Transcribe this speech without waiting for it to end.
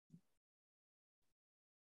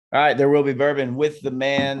All right, there will be bourbon with the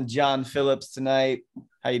man, John Phillips, tonight.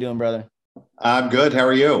 How you doing, brother? I'm good. How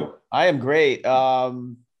are you? I am great.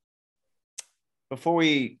 Before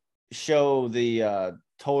we show the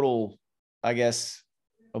total, I guess,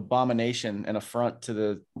 abomination and affront to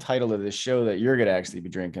the title of this show that you're going to actually be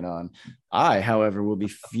drinking on, I, however, will be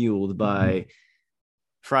fueled by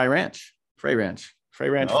Fry Ranch, Fray Ranch, Fray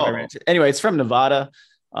Ranch, Fry Oh, Ranch. Anyway, it's from Nevada.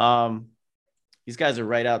 Um, these guys are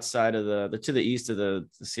right outside of they're to the east of the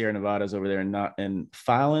Sierra Nevadas over there, and not in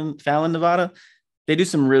Fallon, Nevada. They do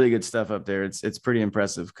some really good stuff up there. It's pretty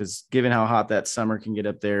impressive because given how hot that summer can get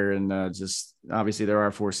up there, and just obviously there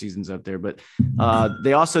are four seasons up there, but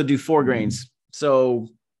they also do four grains. So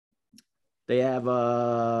they have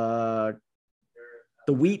the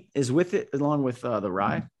wheat is with it along with the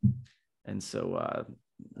rye, and so a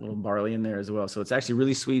little barley in there as well. So it's actually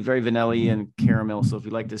really sweet, very vanilla and caramel. So if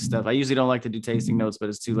you like this stuff, I usually don't like to do tasting notes, but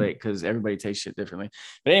it's too late because everybody tastes shit differently.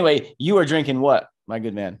 But anyway, you are drinking what, my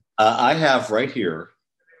good man? I have right here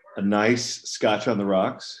a nice Scotch on the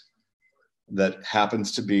rocks that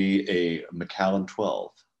happens to be a Macallan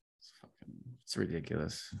 12. It's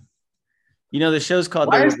ridiculous. You know, the show's called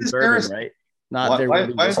Why There Will is Be this Bourbon, heresy? right? Not Why, There Will why,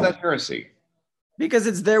 Be why is Whiskey. that heresy? Because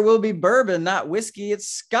it's There Will Be Bourbon, not whiskey. It's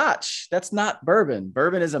Scotch. That's not bourbon.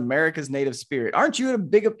 Bourbon is America's native spirit. Aren't you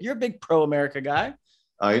you're a big pro America guy?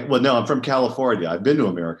 Well, no, I'm from California. I've been to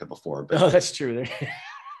America before, but Oh, that's true.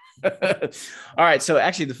 All right. So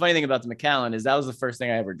actually, the funny thing about the Macallan is that was the first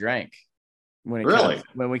thing I ever drank really?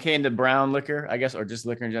 when we came to brown liquor, I guess, or just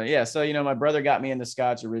liquor in general. Yeah. So my brother got me into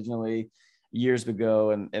Scotch originally years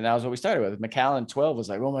ago, and that was what we started with. Macallan 12 was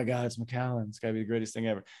like, oh my god, it's Macallan. It's gotta be the greatest thing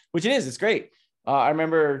ever, which it is. It's great. I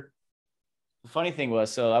remember the funny thing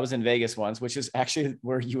was, so I was in Vegas once, which is actually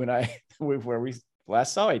where you and I where we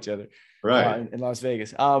last saw each other Right. in Las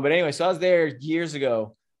Vegas. But anyway, so I was there years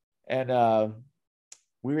ago, and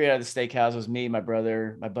we were at the steakhouse. It was me, my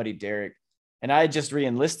brother, my buddy Derek, and I had just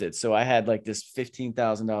re-enlisted, so I had like this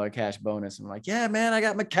 $15,000 cash bonus. I'm like, yeah, man, I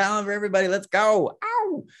got Macallan for everybody. Let's go!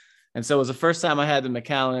 Ow! And so it was the first time I had the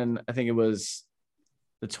Macallan. I think it was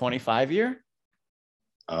the 25 year.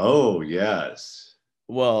 Oh, yes.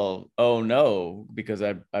 Well, oh no, because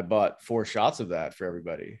I bought four shots of that for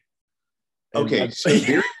everybody. And Okay, my so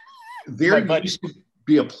there my buddy, used to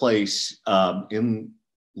be a place in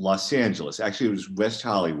Los Angeles. Actually, it was West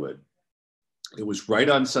Hollywood. It was right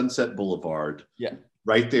on Sunset Boulevard, yeah.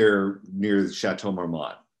 right there near the Chateau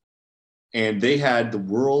Marmont. And they had the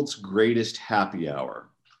world's greatest happy hour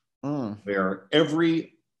Mm. where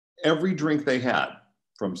every drink they had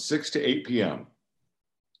from 6 to 8 p.m.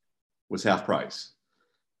 was half price.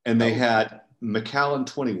 And they Oh, had Macallan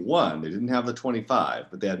 21. They didn't have the 25,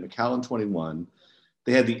 but they had Macallan 21.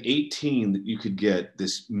 They had the 18 that you could get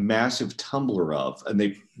this massive tumbler of, and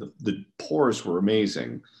the pours were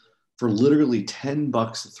amazing for literally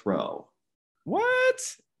 $10 a throw.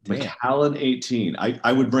 what? Damn. Macallan 18.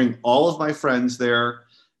 I would bring all of my friends there.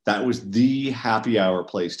 That was the happy hour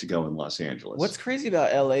place to go in Los What's Angeles. crazy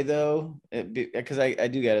about LA though, because I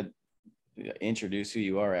do gotta introduce who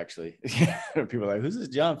you are actually. People are like, who's this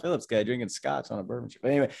John Phillips guy drinking scotch on a bourbon trip? But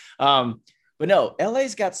anyway, but no,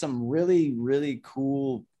 LA's got some really, really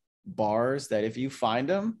cool bars that if you find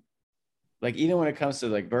them, like even when it comes to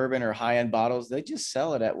like bourbon or high-end bottles, they just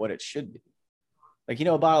sell it at what it should be. Like,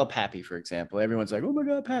 a bottle of Pappy, for example. Everyone's like, oh my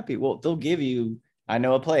God, Pappy. Well, they'll give you, I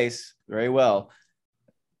know a place very well.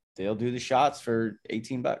 They'll do the shots for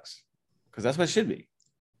 $18 because that's what it should be.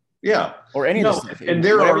 Yeah. Or any of this No, stuff, and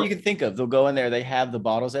there whatever are you can think of, they'll go in there. They have the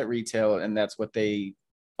bottles at retail, and that's what they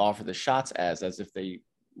offer the shots as if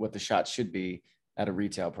what the shots should be at a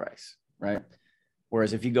retail price, right?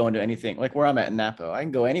 Whereas if you go into anything like where I'm at in Napa, I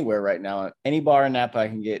can go anywhere right now. Any bar in Napa, I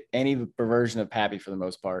can get any version of Pappy for the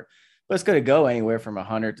most part, but it's going to go anywhere from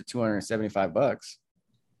 100 to $275,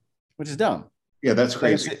 which is dumb. yeah, that's Like I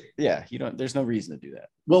crazy. said, yeah, you don't. There's no reason to do that.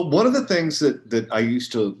 Well, one of the things that I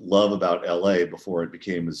used to love about LA before it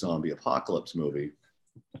became a zombie apocalypse movie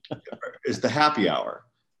is the happy hour.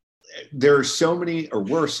 There are so many, or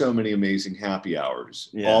were so many amazing happy hours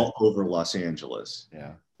Yeah, all over Los Angeles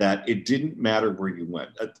yeah. that it didn't matter where you went.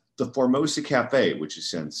 The Formosa Cafe, which has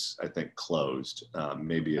since, I think, closed,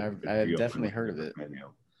 maybe it I've reopened definitely with a heard of different it. menu.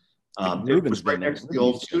 I think It was Ruben's right been there. next to the Ruben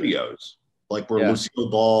old used to go there. studios, like where Yeah. Lucille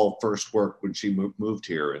Ball first worked when she moved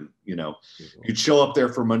here. And, you'd show up there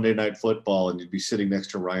for Monday Night Football and you'd be sitting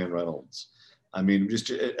next to Ryan Reynolds. I mean,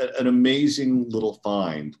 just an amazing little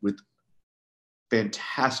find with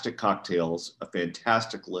fantastic cocktails, a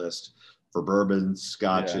fantastic list for bourbons, Yeah.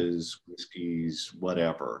 scotches, whiskeys,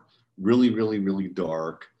 whatever. Really, really, really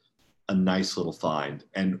dark, a nice little find,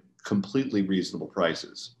 and completely reasonable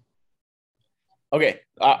prices. Okay,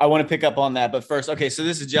 I want to pick up on that, but first, okay, so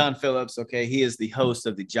this is John Phillips. Okay, he is the host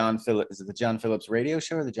of the John Phillips. Is it the John Phillips Radio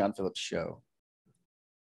Show or the John Phillips Show?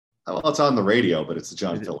 Well, it's on the radio, but it's the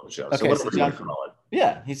John Phillips Show. So Okay, whatever so you want John, to call it.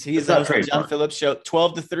 yeah, he's It's the not host of the John trademark. Phillips Show,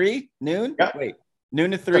 12 to 3 noon. Yeah. Wait,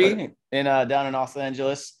 noon to 3 in down in Los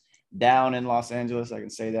Angeles. Down in Los Angeles, I can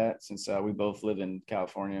say that since we both live in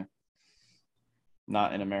California,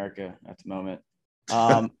 not in America at the moment.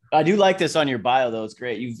 I do like this on your bio, though. It's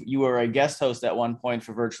great. You were a guest host at one point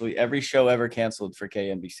for virtually every show ever canceled for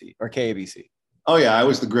KNBC or KABC. Oh yeah, I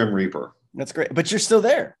was the Grim Reaper. That's great, but you're still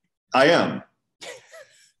there. I am.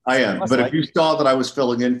 But if you saw that I was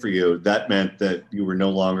filling in for you, that meant that you were no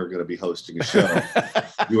longer going to be hosting a show.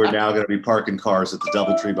 You are now going to be parking cars at the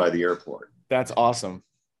DoubleTree by the airport. That's awesome.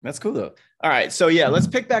 That's cool though. All right, so yeah, let's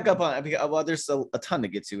pick back up on. Well, there's a ton to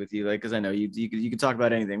get to with you, like because I know you can talk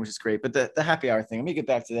about anything, which is great. But the happy hour thing, let me get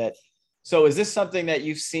back to that. So, is this something that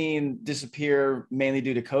you've seen disappear mainly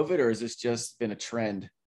due to COVID, or has this just been a trend?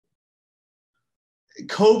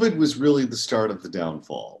 COVID was really the start of the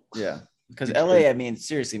downfall. Yeah, because LA, I mean,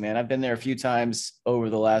 seriously, man, I've been there a few times over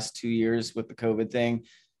the last 2 years with the COVID thing,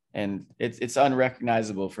 and it's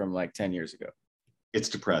unrecognizable from like 10 years ago. It's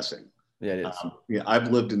depressing. Yeah, it is.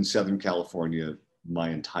 I've lived in Southern California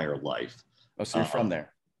my entire life. Oh, so you're from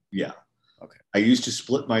there? Yeah. Okay. I used to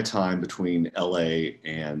split my time between LA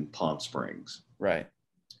and Palm Springs. Right.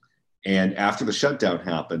 And after the shutdown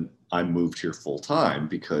happened, I moved here full time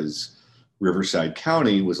because Riverside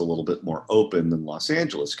County was a little bit more open than Los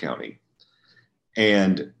Angeles County.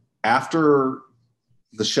 And after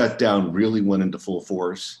the shutdown really went into full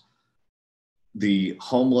force, the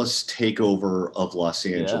homeless takeover of Los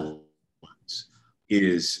Angeles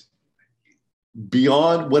is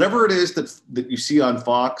beyond whatever it is that you see on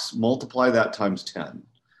Fox, multiply that times 10.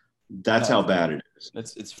 That's how bad it is.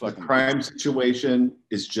 It's fucking. The crime situation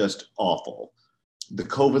is just awful. The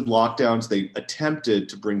COVID lockdowns, they attempted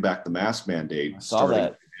to bring back the mask mandate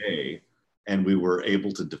starting today, and we were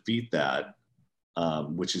able to defeat that,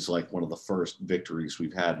 which is like one of the first victories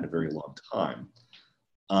we've had in a very long time.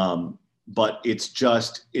 But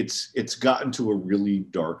it's gotten to a really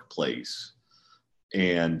dark place.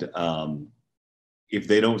 And if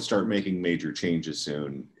they don't start making major changes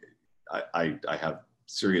soon, I have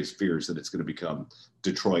serious fears that it's going to become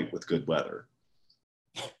Detroit with good weather.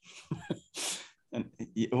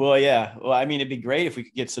 Well, yeah. Well, I mean, it'd be great if we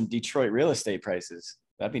could get some Detroit real estate prices.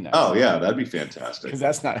 That'd be nice. Oh, yeah, that'd be fantastic. Because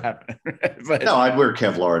that's not happening. But, no, I'd wear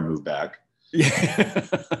Kevlar and move back. Yeah.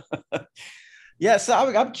 Yeah, so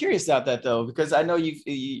I'm curious about that though, because I know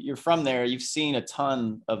you're from there. You've seen a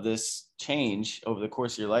ton of this change over the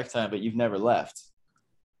course of your lifetime, but you've never left,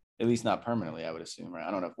 at least not permanently, I would assume, right? I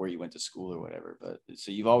don't know where you went to school or whatever, but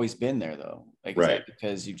so you've always been there though, like right? Is that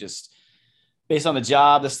because you just, based on the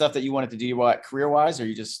job, the stuff that you wanted to do, what career-wise, or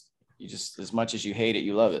you just as much as you hate it,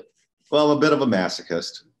 you love it? Well, I'm a bit of a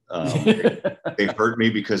masochist. They hurt me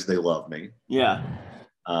because they love me. Yeah.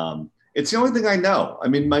 It's the only thing I know. I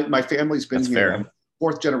mean, my family's been That's here. Fair. I'm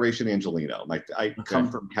fourth generation Angelino. I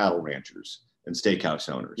come from cattle ranchers and steakhouse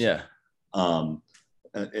owners. Yeah. And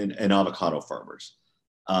avocado farmers.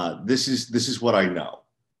 This is what I know.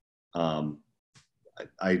 I'm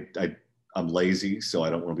lazy, so I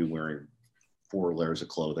don't want to be wearing 4 layers of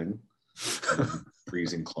clothing.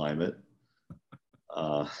 Freezing climate.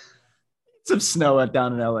 Some snow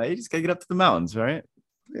down in LA. You just gotta get up to the mountains, right?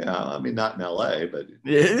 Yeah, I mean, not in LA, but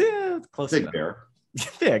yeah, it's close. Big Bear.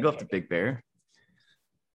 Yeah, go up to Big Bear.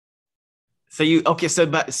 So you you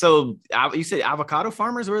said avocado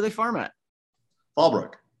farmers? Where do they farm at?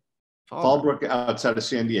 Fallbrook outside of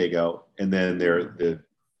San Diego, and then the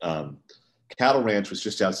cattle ranch was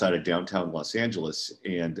just outside of downtown Los Angeles.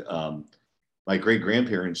 And my great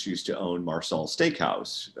grandparents used to own Marsal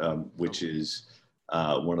Steakhouse, which is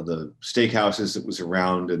one of the steakhouses that was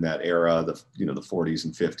around in that era, the 40s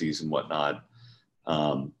and 50s and whatnot.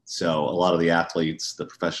 So a lot of the athletes, the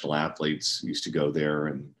professional athletes, used to go there,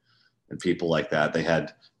 and people like that. They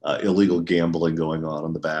had illegal gambling going on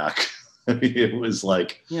in the back. I mean, it was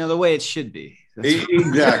like, the way it should be.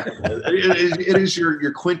 Exactly. it is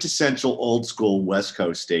your quintessential old school West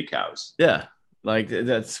Coast steakhouse. Yeah. Like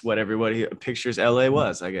that's what everybody pictures LA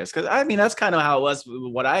was, I guess. Because I mean, that's kind of how it was.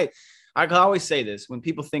 What I can always say this when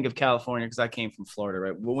people think of California, because I came from Florida,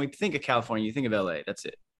 right? When we think of California, you think of LA. That's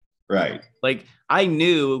it. Right. Like I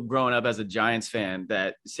knew growing up as a Giants fan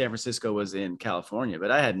that San Francisco was in California,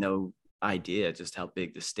 but I had no idea just how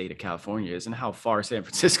big the state of California is and how far San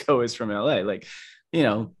Francisco is from LA. Like,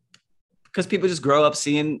 because people just grow up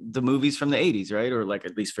seeing the movies from the 80s, right? Or like,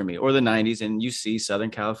 at least for me, or the 90s. And you see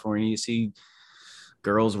Southern California, you see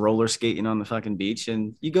girls roller skating on the fucking beach.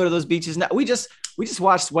 And you go to those beaches now. We just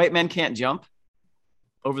watched White Men Can't Jump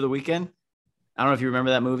over the weekend. I don't know if you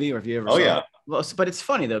remember that movie or if you ever Oh saw yeah. it. Well, but it's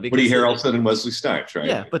funny though because Woody Harrelson and Wesley Snipes, right?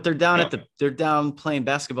 yeah, but they're down playing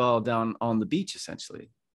basketball down on the beach essentially,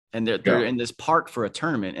 and they're in this park for a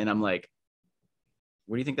tournament. And I'm like,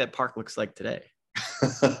 what do you think that park looks like today?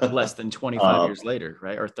 Less than 25 years later,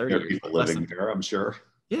 right? Or 30 years. People living there, I'm sure.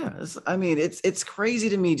 Yeah, it's crazy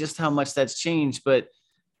to me just how much that's changed. But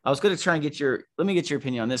I was going to try and let me get your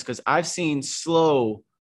opinion on this because I've seen slow,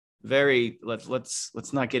 very let's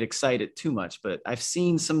not get excited too much, but I've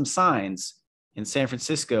seen some signs in San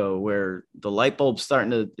Francisco where the light bulb's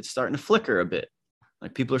starting to flicker a bit.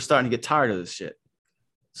 Like people are starting to get tired of this shit.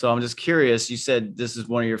 So I'm just curious. You said this is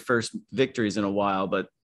one of your first victories in a while, but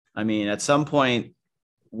I mean, at some point,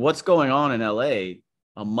 what's going on in LA,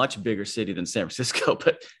 a much bigger city than San Francisco,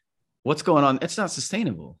 but what's going on? It's not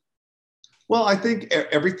sustainable. Well, I think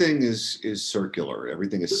everything is circular.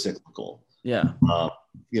 Everything is cyclical. Yeah.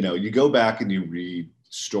 You go back and you read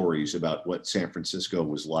stories about what San Francisco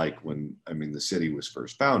was like when, the city was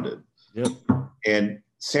first founded. Yep. And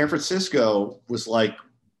San Francisco was like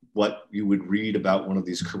what you would read about one of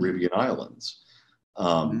these Caribbean islands,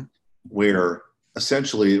 where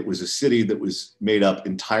essentially it was a city that was made up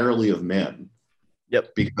entirely of men.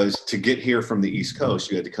 Yep. Because to get here from the East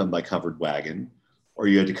Coast, you had to come by covered wagon, or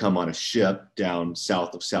you had to come on a ship down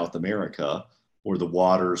south of South America, where the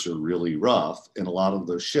waters are really rough. And a lot of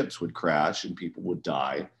those ships would crash and people would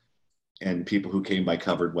die. And people who came by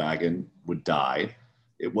covered wagon would die.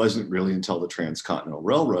 It wasn't really until the Transcontinental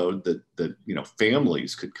Railroad that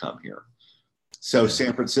families could come here. So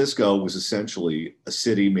San Francisco was essentially a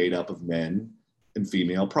city made up of men and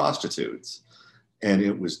female prostitutes. And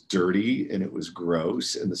it was dirty and it was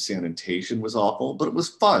gross and the sanitation was awful, but it was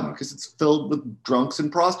fun because it's filled with drunks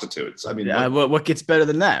and prostitutes. What gets better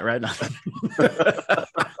than that, right?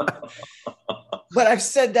 But I've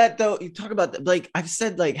said that though. You talk about I've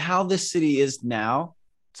said how this city is now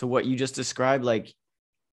to what you just described. Like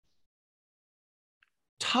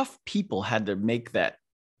tough people had to make that.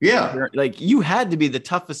 Yeah. Like you had to be the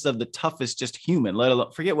toughest of the toughest, just human, let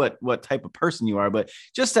alone forget what type of person you are, but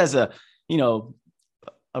just as a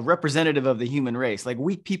representative of the human race. Like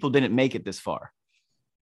weak people didn't make it this far.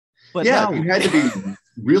 But yeah, you had to be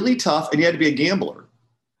really tough and you had to be a gambler.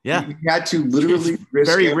 Yeah. You had to literally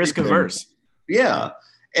very risk averse. Yeah.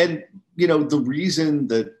 And the reason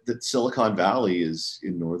that Silicon Valley is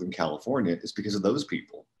in Northern California is because of those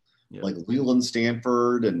people. Yep. Like Leland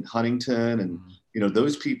Stanford and Huntington and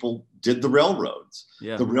those people did the railroads.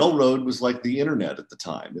 Yeah. The railroad was like the internet at the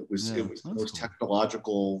time. It was the most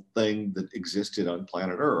technological thing that existed on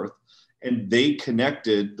planet Earth. And they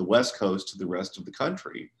connected the West Coast to the rest of the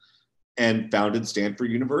country and founded Stanford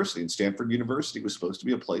University. And Stanford University was supposed to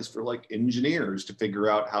be a place for engineers to figure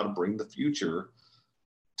out how to bring the future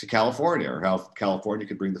to California, or how California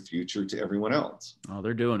could bring the future to everyone else. Oh,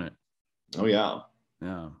 they're doing it. Oh yeah.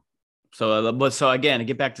 Yeah. So again, to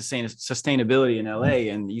get back to saying sustainability in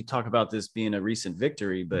LA, and you talk about this being a recent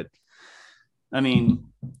victory, but I mean,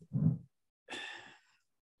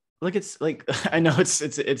 look, it's like, I know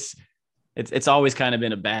it's always kind of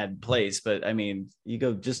been a bad place, but I mean, you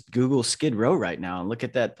go just Google Skid Row right now and look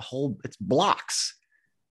at that it's blocks.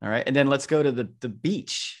 All right. And then let's go to the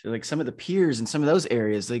beach, like some of the piers and some of those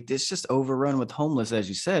areas, like it's just overrun with homeless, as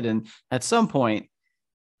you said. And at some point,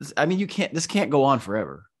 this can't go on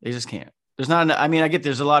forever. They just can't. There's not, I get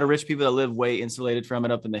there's a lot of rich people that live way insulated from it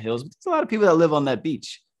up in the hills, but there's a lot of people that live on that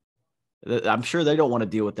beach. I'm sure they don't want to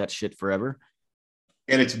deal with that shit forever.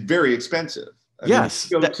 And it's very expensive. Yes.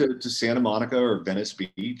 You go to Santa Monica or Venice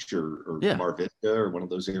Beach or Mar Vista or one of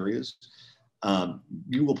those areas,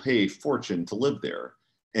 you will pay a fortune to live there.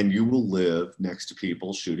 And you will live next to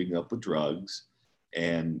people shooting up with drugs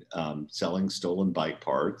and selling stolen bike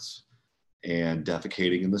parts and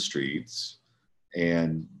defecating in the streets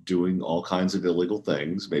and doing all kinds of illegal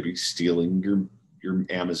things, maybe stealing your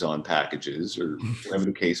Amazon packages or whatever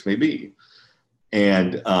the case may be.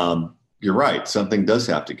 And you're right, something does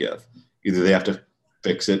have to give. Either they have to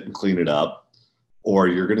fix it and clean it up, or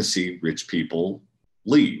you're going to see rich people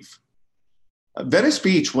leave. Venice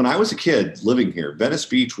Beach, when I was a kid living here, Venice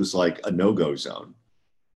Beach was like a no-go zone.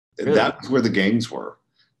 Really? That's where the gangs were.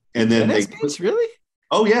 And then Venice Beach, really?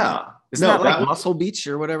 Oh yeah. Isn't that like Muscle Beach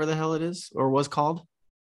or whatever the hell it is or was called?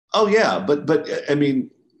 Oh yeah, but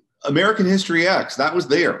American History X, that was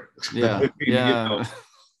there. Yeah. Yeah.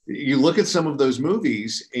 You look at some of those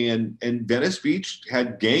movies and Venice Beach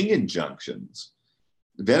had gang injunctions.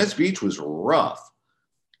 Venice Beach was rough.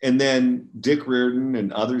 And then Dick Riordan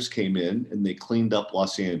and others came in and they cleaned up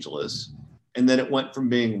Los Angeles And then it went from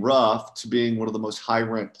being rough to being one of the most high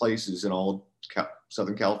rent places in all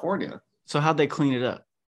Southern California. So how'd they clean it up?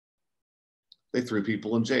 They threw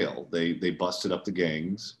people in jail. They busted up the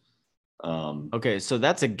gangs. Okay, so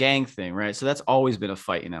that's a gang thing, right? So that's always been a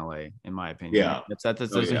fight in LA, in my opinion. Yeah.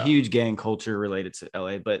 There's a huge gang culture related to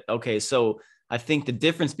LA. But okay, so I think the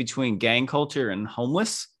difference between gang culture and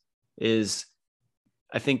homeless is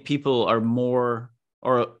I think people are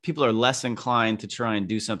less inclined to try and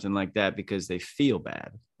do something like that because they feel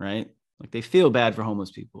bad, right? Like they feel bad for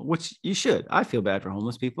homeless people, which you should. I feel bad for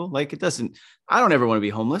homeless people. Like I don't ever want to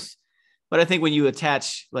be homeless. But I think when you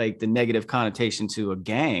attach like the negative connotation to a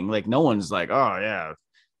gang, like no one's like, oh yeah,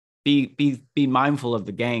 be mindful of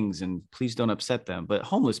the gangs and please don't upset them. But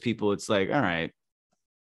homeless people, it's like, all right,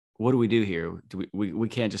 what do we do here? We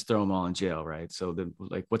can't just throw them all in jail, right? So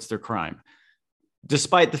like, what's their crime?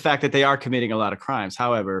 Despite the fact that they are committing a lot of crimes,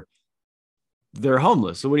 however, they're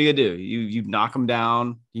homeless. So what do? You knock them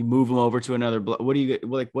down, you move them over to another. What do you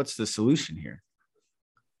like? What's the solution here?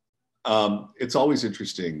 It's always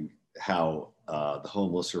interesting how the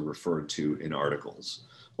homeless are referred to in articles,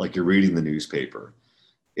 like you're reading the newspaper.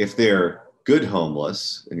 If they're good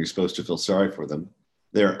homeless and you're supposed to feel sorry for them,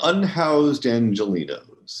 they're unhoused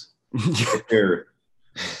Angelinos.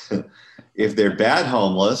 If they're bad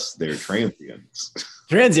homeless, they're transients.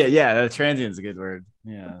 Transient, yeah, transient's a good word.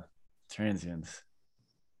 Yeah, transients.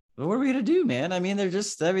 But what are we gonna do, man? I mean,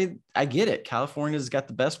 I get it. California's got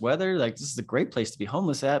the best weather. Like, this is a great place to be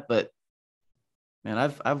homeless at, but man,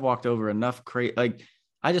 I've walked over enough like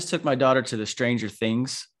I just took my daughter to the Stranger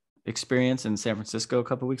Things experience in San Francisco a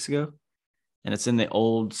couple of weeks ago, and it's in the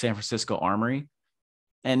old San Francisco Armory.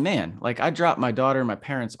 And man, like I dropped my daughter and my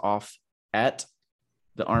parents off at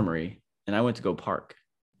the Armory, and I went to go park.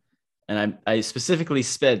 And I specifically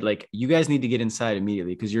said, like, you guys need to get inside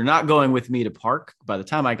immediately because you're not going with me to park. By the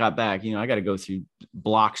time I got back, I got to go through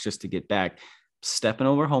blocks just to get back, stepping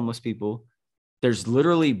over homeless people. There's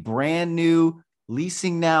literally brand new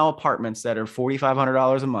leasing now apartments that are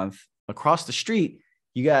 $4,500 a month across the street.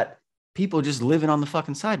 You got people just living on the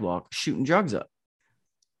fucking sidewalk, shooting drugs up.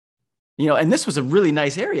 And this was a really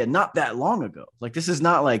nice area not that long ago. Like, this is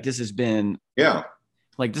not like this has been,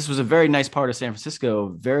 like this was a very nice part of San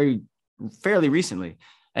Francisco, fairly recently.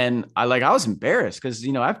 And I was embarrassed because,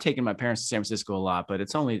 I've taken my parents to San Francisco a lot, but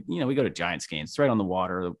it's only, we go to Giants games. It's right on the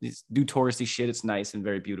water. Do touristy shit. It's nice and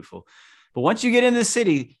very beautiful. But once you get in the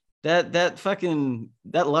city, that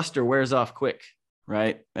luster wears off quick.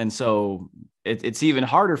 Right. And so it's even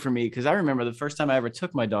harder for me because I remember the first time I ever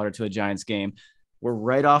took my daughter to a Giants game, we're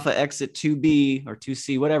right off of exit 2B or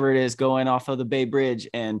 2C, whatever it is, going off of the Bay Bridge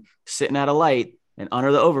and sitting at a light and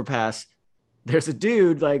under the overpass. There's a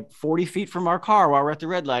dude like 40 feet from our car while we're at the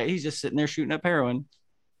red light. He's just sitting there shooting up heroin.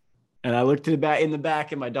 And I looked to in the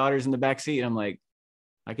back and my daughter's in the back seat. And I'm like,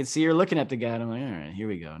 I can see her looking at the guy. And I'm like, all right, here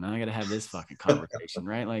we go. Now I got to have this fucking conversation,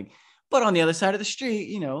 right? Like, but on the other side of the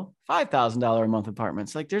street, $5,000 a month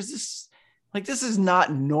apartments. Like there's this, like, this is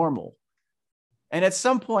not normal. And at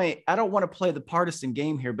some point, I don't want to play the partisan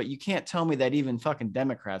game here, but you can't tell me that even fucking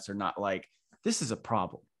Democrats are not like, this is a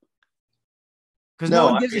problem. Because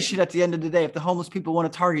no one gives a shit at the end of the day. If the homeless people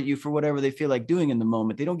want to target you for whatever they feel like doing in the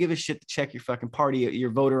moment, they don't give a shit to check your fucking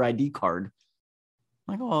your voter ID card.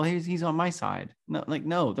 Like, oh, he's on my side.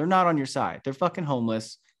 No, they're not on your side. They're fucking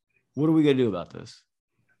homeless. What are we going to do about this?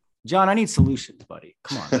 John, I need solutions, buddy.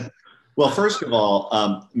 Come on. Well, first of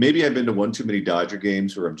all, maybe I've been to one too many Dodger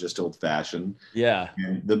games where I'm just old fashioned. Yeah.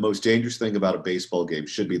 And the most dangerous thing about a baseball game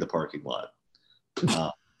should be the parking lot.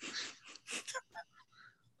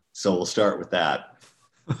 So we'll start with that.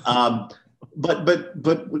 But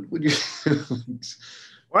would you?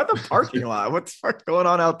 Why the parking lot? What the fuck going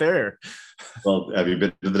on out there? Well, have you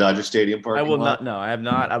been to the Dodger Stadium parking lot? I will not. No, I have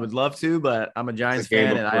not. I would love to, but I'm a Giants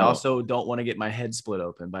fan, and I also don't want to get my head split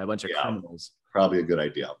open by a bunch of criminals. Probably a good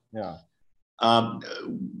idea. Yeah.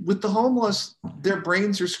 With the homeless, their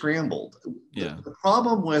brains are scrambled. Yeah. The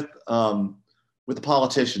problem with the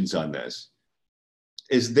politicians on this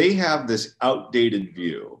is they have this outdated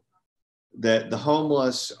view that the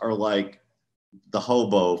homeless are like the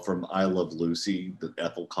hobo from I Love Lucy that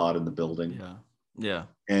Ethel caught in the building. Yeah. Yeah.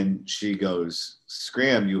 And she goes,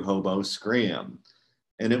 "Scram, you hobo, scram."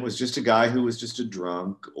 And it was just a guy who was just a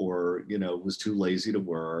drunk or, was too lazy to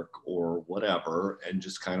work or whatever and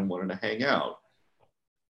just kind of wanted to hang out.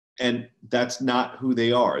 And that's not who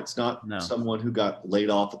they are. It's not someone who got laid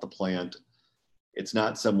off at the plant. It's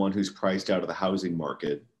not someone who's priced out of the housing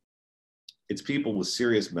market. It's people with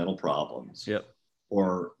serious mental problems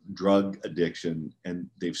or drug addiction, and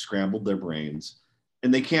they've scrambled their brains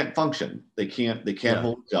and they can't function. They can't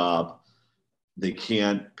hold a job. They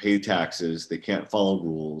can't pay taxes. They can't follow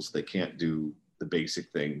rules. They can't do the basic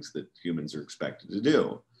things that humans are expected to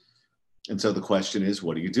do. And so the question is,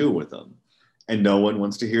 what do you do with them? And no one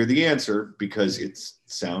wants to hear the answer because it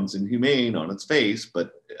sounds inhumane on its face.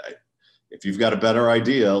 But if you've got a better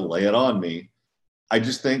idea, lay it on me. I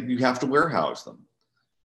just think you have to warehouse them.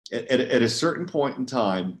 At a certain point in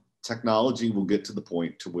time, technology will get to the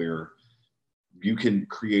point to where you can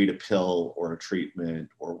create a pill or a treatment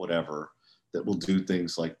or whatever that will do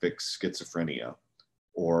things like fix schizophrenia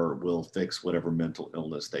or will fix whatever mental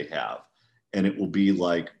illness they have. And it will be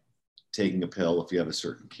like taking a pill if you have a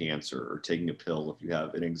certain cancer or taking a pill if you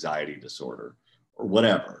have an anxiety disorder or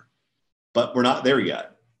whatever. But we're not there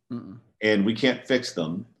yet. Mm-mm. And we can't fix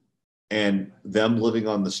them. And them living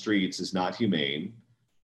on the streets is not humane.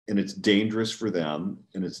 And it's dangerous for them.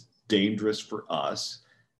 And it's dangerous for us.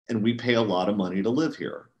 And we pay a lot of money to live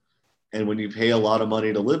here. And when you pay a lot of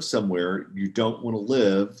money to live somewhere, you don't want to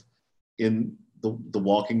live in the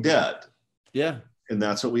Walking Dead. Yeah. And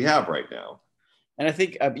that's what we have right now. And I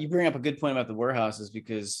think you bring up a good point about the warehouses,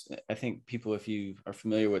 because I think people, if you are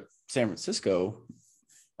familiar with San Francisco,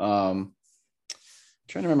 trying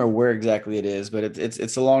to remember where exactly it is, but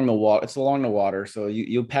it's along the water. It's along the water. So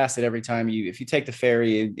you'll pass it every time if you take the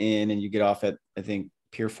ferry in and you get off at, I think,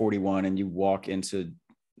 Pier 41 and you walk into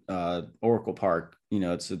Oracle Park,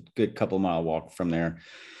 it's a good couple mile walk from there.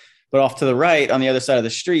 But off to the right on the other side of the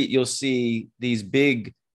street, you'll see these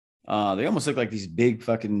big, they almost look like these big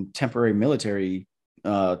fucking temporary military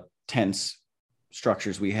tents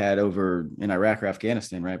structures we had over in Iraq or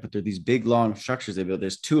Afghanistan, right? But they're these big, long structures they built.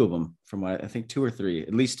 There's two of them from what I think, 2 or 3,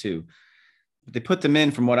 at least 2. But they put them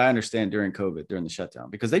in, from what I understand, during COVID, during the shutdown,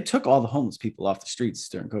 because they took all the homeless people off the streets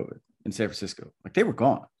during COVID in San Francisco. Like, they were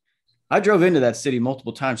gone. I drove into that city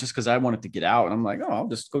multiple times just because I wanted to get out. And I'm like, oh, I'll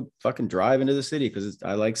just go fucking drive into the city because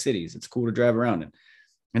I like cities. It's cool to drive around in.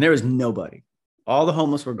 And there was nobody. All the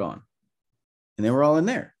homeless were gone. And they were all in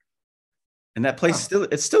there. And that place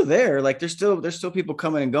it's still there. Like, there's still people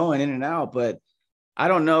coming and going in and out. But I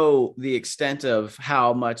don't know the extent of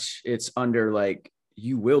how much it's under, like,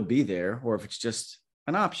 you will be there, or if it's just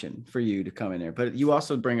an option for you to come in there. But you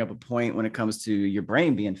also bring up a point when it comes to your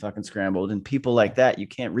brain being fucking scrambled, and people like that you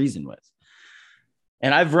can't reason with.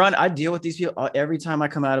 And I deal with these people every time I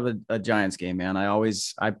come out of a Giants game, man.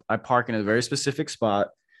 I park in a very specific spot.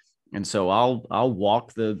 And so I'll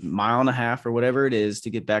walk the 1.5 miles or whatever it is to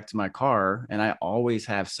get back to my car. And I always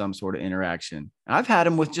have some sort of interaction. I've had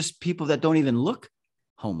them with just people that don't even look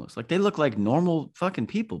homeless. Like, they look like normal fucking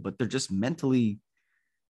people, but they're just mentally.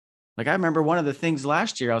 Like, I remember one of the things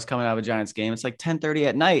last year, I was coming out of a Giants game. It's like 10:30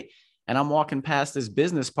 at night. And I'm walking past this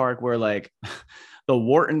business park where, like, the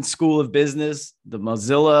Wharton School of Business, the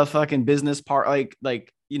Mozilla fucking business park,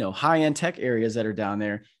 like, high-end tech areas that are down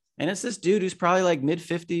there. And it's this dude who's probably like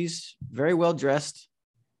mid-50s, very well dressed.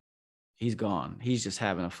 He's gone. He's just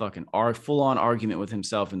having a fucking full-on argument with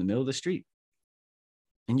himself in the middle of the street.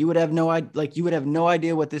 And you would have no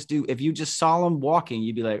idea what this dude, if you just saw him walking,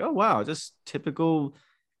 you'd be like, oh, wow, just typical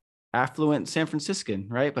affluent San Franciscan,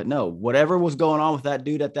 right? But no, whatever was going on with that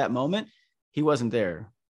dude at that moment, he wasn't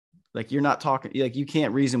there. Like, you're not talking, like, you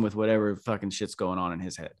can't reason with whatever fucking shit's going on in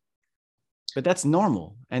his head. But that's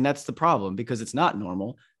normal. And that's the problem, because it's not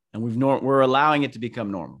normal. And we're allowing it to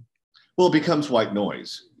become normal. Well, it becomes white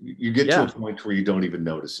noise. You get to a point where you don't even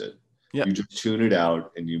notice it. Yep. You just tune it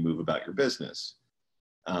out and you move about your business.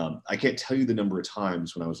 I can't tell you the number of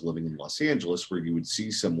times when I was living in Los Angeles where you would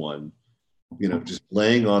see someone, just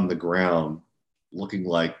laying on the ground looking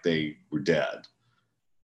like they were dead.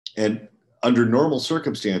 And under normal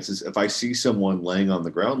circumstances, if I see someone laying on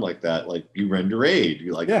the ground like that, like, you render aid.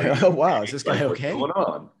 You're like, oh, wow, is this guy okay? What's going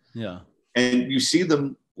on? Yeah. And you see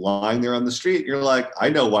them lying there on the street. You're like, I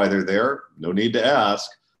know why they're there. No need to ask.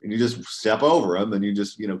 And you just step over them and you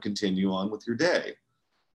just, continue on with your day.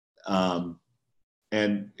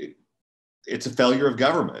 And it's a failure of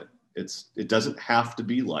government. It doesn't have to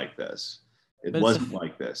be like this. It wasn't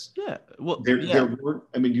like this. Yeah. Well, there were,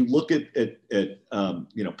 you look at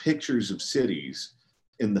pictures of cities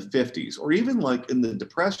in the 50s, or even like in the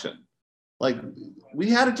Depression. Like, we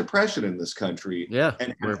had a depression in this country. Yeah.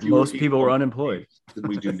 And where most people were unemployed than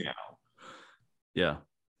we do now. Yeah.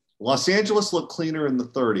 Los Angeles looked cleaner in the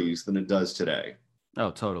 30s than it does today. Oh,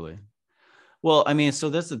 totally. Well, so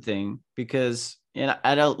that's the thing, because, and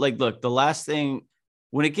I don't look, the last thing,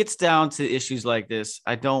 when it gets down to issues like this,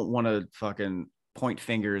 I don't want to fucking point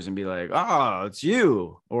fingers and be like, oh, it's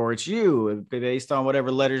you, or it's you, based on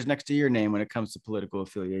whatever letters next to your name when it comes to political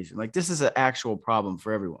affiliation. Like, this is an actual problem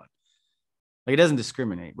for everyone. Like, it doesn't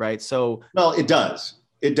discriminate, right? So, well, it does.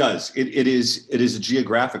 It does. It is a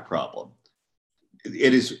geographic problem.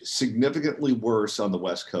 It is significantly worse on the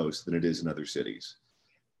West Coast than it is in other cities.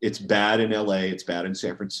 It's bad in LA, it's bad in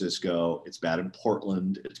San Francisco, it's bad in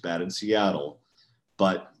Portland, it's bad in Seattle.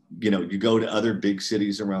 But you go to other big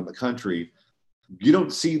cities around the country, you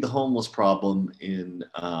don't see the homeless problem in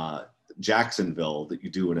Jacksonville that you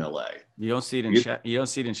do in LA. You don't see it in you don't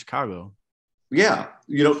see it in Chicago. Yeah,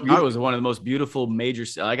 Chicago is one of the most beautiful major.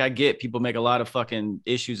 Like, I get people make a lot of fucking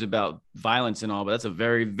issues about violence and all, but that's a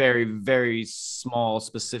very, very, very small,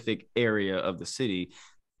 specific area of the city.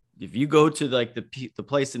 If you go to like the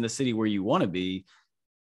place in the city where you want to be,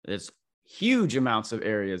 there's huge amounts of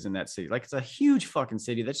areas in that city. Like, it's a huge fucking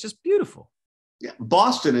city that's just beautiful. Yeah,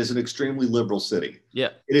 Boston is an extremely liberal city.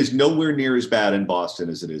 Yeah, it is nowhere near as bad in Boston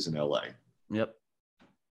as it is in LA. Yep.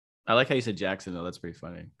 I like how you said Jackson, though. That's pretty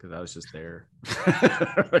funny because I was just there.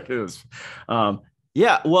 Like, it was,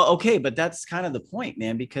 yeah. Well, okay, but that's kind of the point,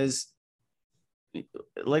 man. Because,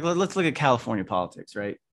 like, let's look at California politics,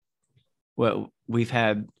 right? Well, we've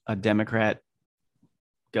had a Democrat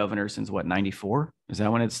governor since what, 94? Is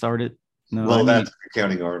that when it started? No, well, that's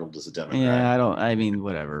counting Arnold as a Democrat. Yeah,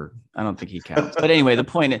 whatever. I don't think he counts. But anyway, the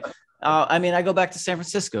point is, I go back to San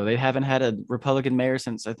Francisco. They haven't had a Republican mayor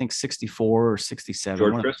since, I think, 64 or 67.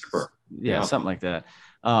 George Christopher. Yeah, something like that.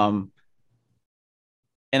 And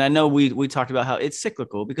I know we talked about how it's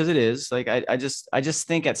cyclical, because it is. Like, I just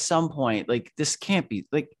think at some point, like, this can't be,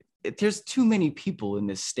 like, there's too many people in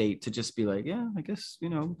this state to just be like, yeah, I guess,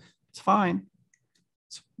 it's fine.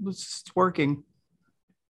 It's working.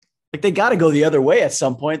 Like, they got to go the other way at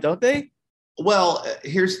some point, don't they? Well,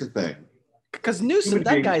 here's the thing. Because Newsom,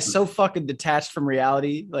 that guy's so fucking detached from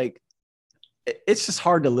reality. Like, it's just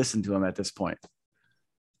hard to listen to him at this point.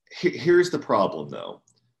 Here's the problem, though.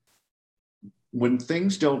 When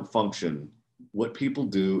things don't function, what people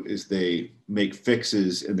do is they make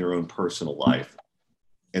fixes in their own personal life,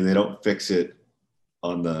 and they don't fix it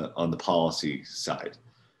on the policy side.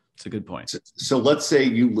 It's a good point. So let's say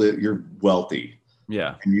you're wealthy.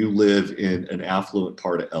 Yeah. And you live in an affluent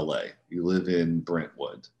part of LA. You live in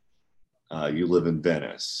Brentwood. You live in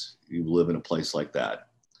Venice. You live in a place like that.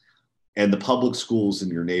 And the public schools in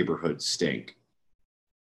your neighborhood stink.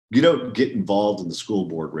 You don't get involved in the school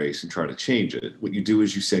board race and try to change it. What you do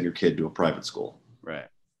is you send your kid to a private school. Right.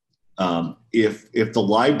 If the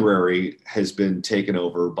library has been taken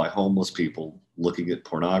over by homeless people looking at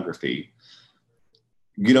pornography,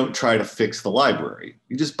 you don't try to fix the library.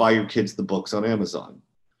 You just buy your kids the books on Amazon.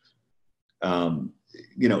 And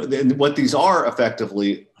what these are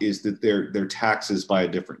effectively is that they're taxes by a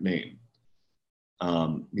different name.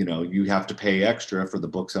 You have to pay extra for the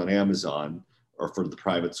books on Amazon, or for the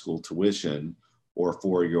private school tuition, or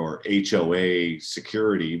for your HOA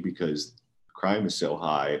security because crime is so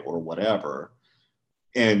high, or whatever.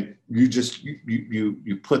 And you just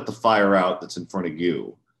you put the fire out that's in front of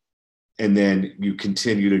you. And then you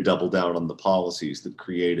continue to double down on the policies that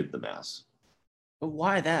created the mess. But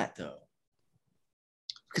why that, though?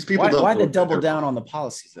 Because people why the double down on the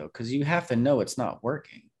policies, though? Because you have to know it's not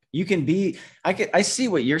working. You can be. I see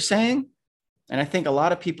what you're saying, and I think a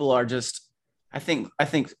lot of people are just. I think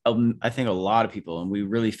a lot of people, and we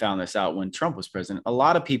really found this out when Trump was president. A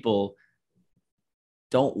lot of people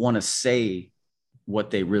don't want to say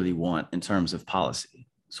what they really want in terms of policy.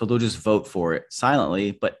 So they'll just vote for it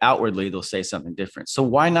silently, but outwardly they'll say something different. So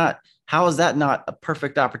why not? How is that not a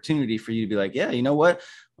perfect opportunity for you to be like, yeah, you know what?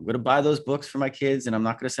 I'm going to buy those books for my kids, and I'm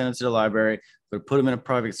not going to send them to the library. I'm going to put them in a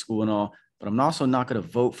private school and all, but I'm also not going to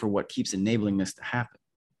vote for what keeps enabling this to happen.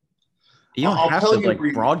 You don't have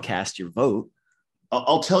to broadcast your vote.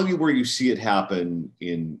 I'll tell you where you see it happen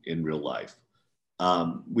in real life.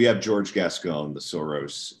 We have George Gascon, the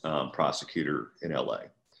Soros prosecutor in LA.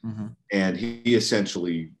 Mm-hmm. And he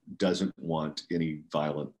essentially doesn't want any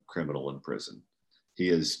violent criminal in prison. He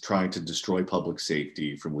is trying to destroy public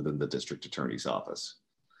safety from within the district attorney's office.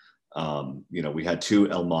 We had 2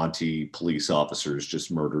 El Monte police officers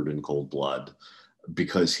just murdered in cold blood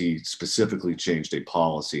because he specifically changed a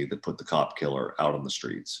policy that put the cop killer out on the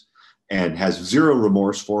streets, and has zero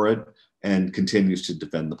remorse for it and continues to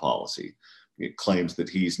defend the policy. It claims that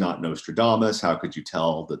he's not Nostradamus. How could you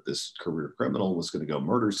tell that this career criminal was going to go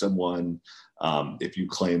murder someone? If you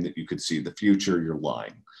claim that you could see the future, you're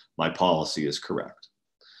lying. My policy is correct.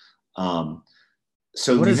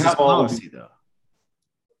 So what is this policy, though?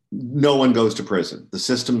 No one goes to prison. The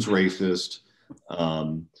system's racist.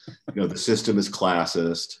 The system is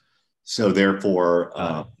classist. So therefore,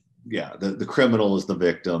 the criminal is the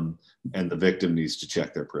victim, and the victim needs to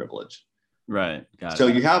check their privilege. Right. So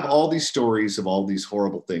you have all these stories of all these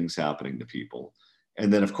horrible things happening to people.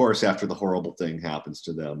 And then, of course, after the horrible thing happens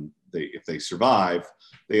to them, if they survive,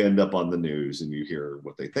 they end up on the news and you hear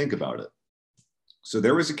what they think about it. So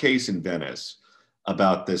there was a case in Venice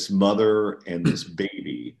about this mother and this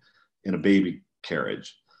baby in a baby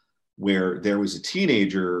carriage, where there was a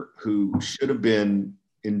teenager who should have been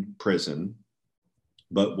in prison,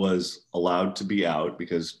 but was allowed to be out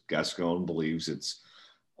because Gascon believes it's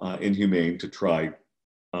inhumane to try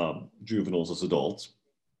juveniles as adults,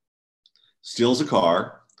 steals a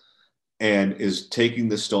car and is taking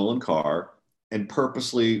the stolen car and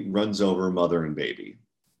purposely runs over mother and baby.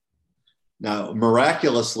 Now,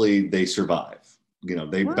 miraculously, they survive. You know,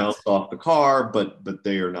 they bounce off the car, but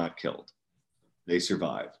they are not killed. They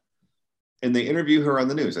survive. And they interview her on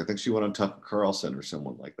the news. I think she went on Tucker Carlson or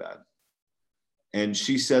someone like that. And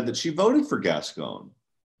she said that she voted for Gascon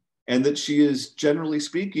and that she is, generally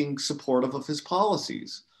speaking, supportive of his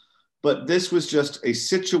policies. But this was just a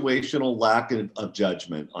situational lack of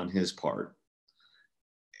judgment on his part.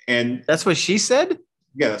 And that's what she said?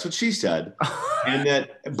 Yeah, that's what she said.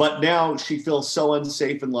 But now she feels so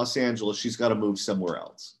unsafe in Los Angeles, she's got to move somewhere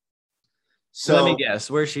else. So let me guess,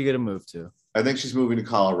 where's she going to move to? I think she's moving to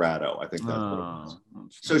Colorado. I think that's what it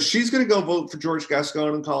is. So she's going to go vote for George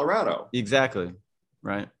Gascon in Colorado. Exactly.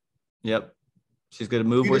 Right. Yep. She's going to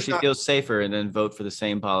move where she feels safer and then vote for the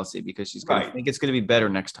same policy because she's going to think it's going to be better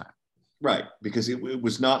next time. Right. Because it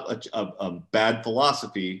was not a bad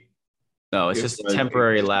philosophy. No, it's just a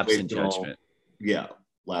temporary lapse in judgment. Yeah.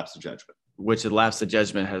 Lapse of judgment. Which a lapse of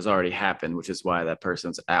judgment has already happened, which is why that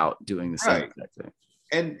person's out doing the same thing.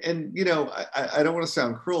 And you know, I don't want to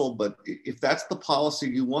sound cruel, but if that's the policy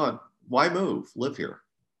you want, why move? Live here,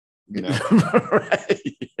 you know. Right.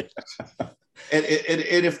 And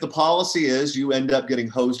if the policy is you end up getting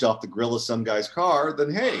hosed off the grill of some guy's car,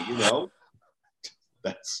 then hey, you know,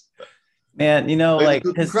 that's man, you know, like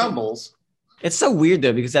crumbles. It's so weird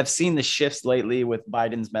though, because I've seen the shifts lately with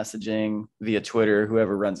Biden's messaging via Twitter,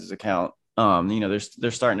 whoever runs his account. You know,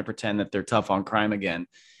 they're starting to pretend that they're tough on crime again.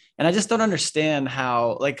 And I just don't understand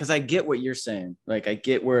how, like, because I get what you're saying. Like, I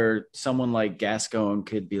get where someone like Gascon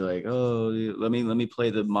could be like, oh, let me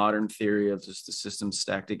play the modern theory of just the system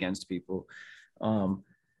stacked against people.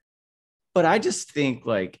 But I just think,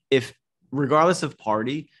 like, if regardless of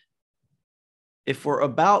party, if we're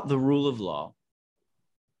about the rule of law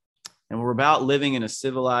and we're about living in a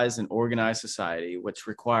civilized and organized society, which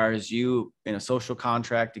requires you in a social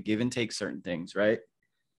contract to give and take certain things, right?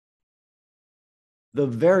 The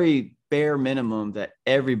very bare minimum that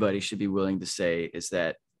everybody should be willing to say is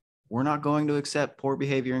that we're not going to accept poor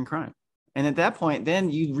behavior and crime. And at that point, then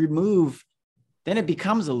it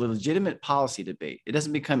becomes a legitimate policy debate. It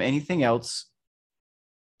doesn't become anything else,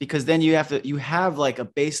 because then you have like a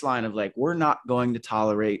baseline of like, we're not going to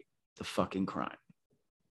tolerate the fucking crime.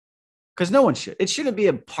 Because no one should. It shouldn't be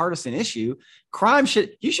a partisan issue.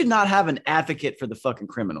 You should not have an advocate for the fucking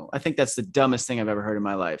criminal. I think that's the dumbest thing I've ever heard in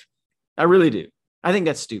my life. I really do. I think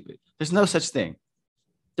that's stupid. There's no such thing.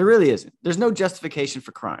 There really isn't. There's no justification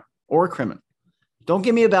for crime or a criminal. Don't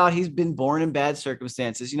get me about he's been born in bad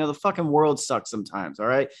circumstances. You know, the fucking world sucks sometimes, all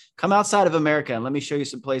right? Come outside of America and let me show you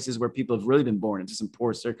some places where people have really been born into some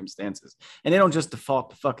poor circumstances. And they don't just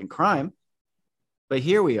default to fucking crime. But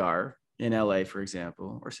here we are in LA, for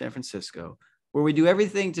example, or San Francisco, where we do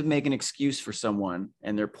everything to make an excuse for someone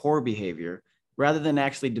and their poor behavior, rather than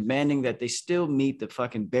actually demanding that they still meet the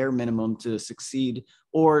fucking bare minimum to succeed,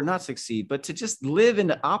 or not succeed, but to just live and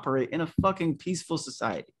to operate in a fucking peaceful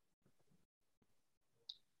society.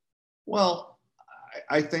 Well,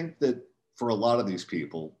 I think that for a lot of these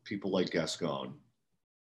people like Gascon,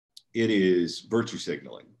 it is virtue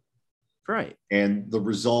signaling. Right. And the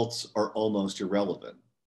results are almost irrelevant.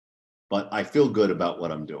 But I feel good about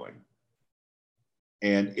what I'm doing.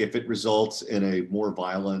 And if it results in a more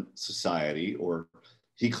violent society, or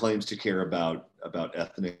he claims to care about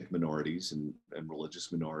ethnic minorities and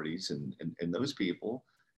religious minorities and those people,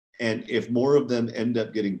 and if more of them end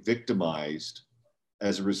up getting victimized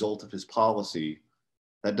as a result of his policy,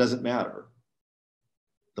 that doesn't matter.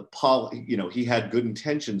 He had good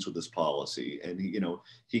intentions with his policy, and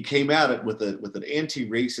he came at it with an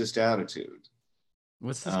anti-racist attitude.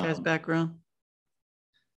 What's this guy's background?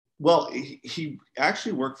 Well, he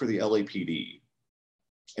actually worked for the LAPD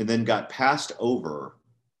and then got passed over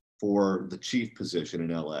for the chief position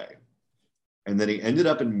in LA. And then he ended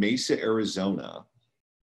up in Mesa, Arizona.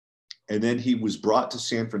 And then he was brought to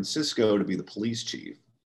San Francisco to be the police chief.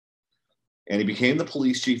 And he became the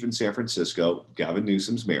police chief in San Francisco, Gavin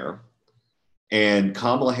Newsom's mayor. And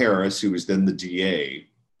Kamala Harris, who was then the DA,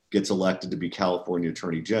 gets elected to be California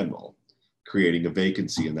Attorney General, creating a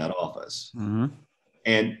vacancy in that office. Mm-hmm.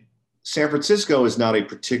 And San Francisco is not a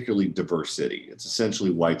particularly diverse city. It's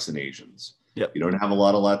essentially whites and Asians. Yep. You don't have a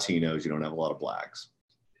lot of Latinos. You don't have a lot of blacks.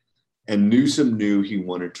 And Newsom knew he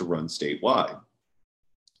wanted to run statewide.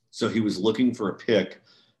 So he was looking for a pick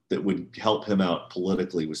that would help him out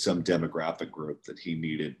politically with some demographic group that he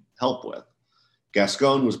needed help with.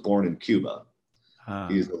 Gascon was born in Cuba.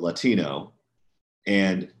 He's a Latino.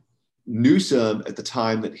 And Newsom, at the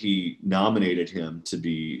time that he nominated him to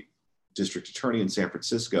be district attorney in San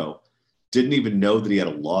Francisco, didn't even know that he had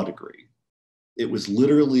a law degree. It was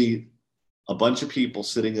literally a bunch of people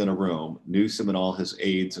sitting in a room, Newsom and all his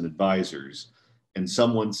aides and advisors, and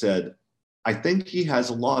someone said, I think he has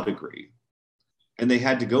a law degree. And they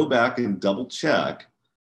had to go back and double check,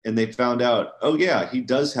 and they found out, oh yeah, he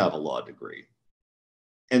does have a law degree.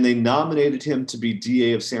 And they nominated him to be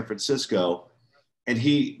DA of San Francisco, and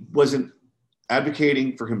he wasn't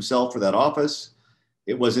advocating for himself for that office.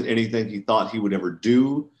 It wasn't anything he thought he would ever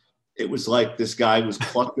do. It was like this guy was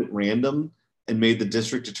plucked at random and made the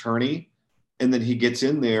district attorney. And then he gets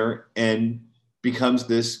in there and becomes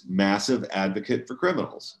this massive advocate for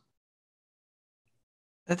criminals.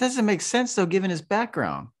 That doesn't make sense, though, given his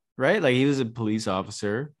background, right? Like, he was a police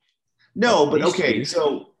officer. No, but okay,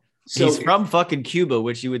 so he's from fucking Cuba,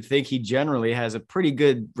 which you would think he generally has a pretty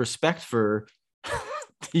good respect for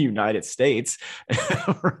the United States,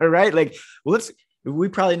 right? Like, we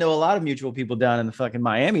probably know a lot of mutual people down in the fucking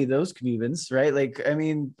Miami, those Cubans, right? Like, I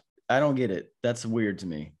mean, I don't get it. That's weird to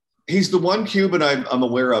me. He's the one Cuban I'm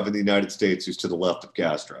aware of in the United States who's to the left of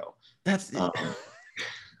Castro. That's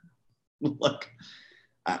look,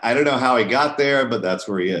 I don't know how he got there, but that's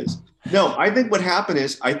where he is. No, I think what happened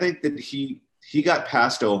is I think that he got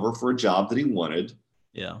passed over for a job that he wanted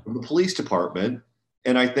from the police department.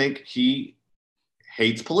 And I think he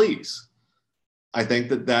hates police. I think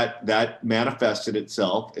that manifested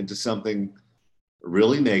itself into something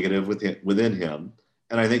really negative within him.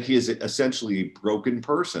 And I think he is essentially a broken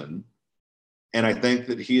person. And I think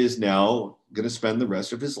that he is now going to spend the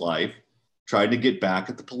rest of his life trying to get back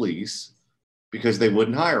at the police because they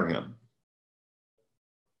wouldn't hire him.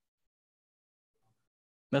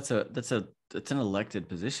 That's an elected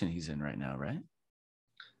position he's in right now, right?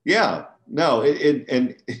 Yeah, no,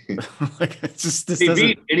 and like, it's just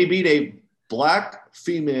he beat a black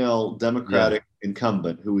female Democratic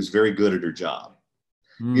incumbent who was very good at her job.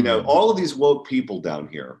 You know, all of these woke people down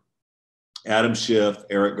here, Adam Schiff,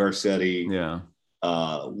 Eric Garcetti,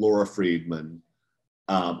 Laura Friedman,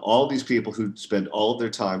 all these people who spend all of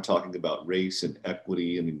their time talking about race and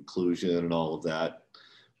equity and inclusion and all of that,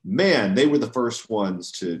 man, they were the first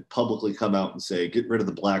ones to publicly come out and say, get rid of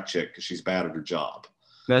the black chick because she's bad at her job.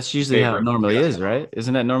 That's usually how it normally is, right?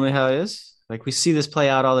 Isn't that normally how it is? Like, we see this play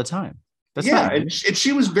out all the time. And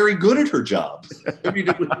she was very good at her job. I mean,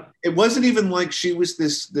 it wasn't even like she was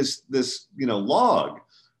this log.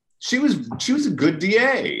 She was a good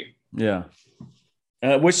DA. Yeah.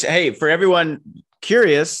 Which, hey, for everyone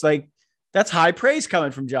curious, like, that's high praise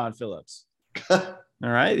coming from John Phillips. All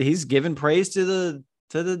right, he's giving praise to the.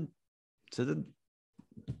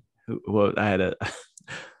 Well, I had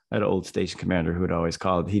an old station commander who would always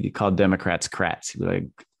call Democrats crats. He'd be like,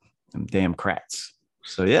 them damn crats.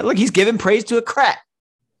 So yeah, look, he's giving praise to a crat.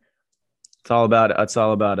 It's all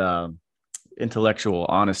about intellectual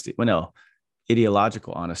honesty. Well, no,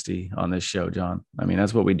 ideological honesty on this show, John. I mean,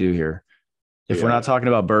 that's what we do here. If we're not talking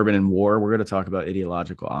about bourbon and war, we're going to talk about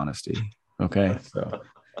ideological honesty. Okay. So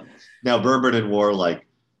now, bourbon and war, like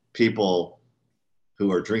people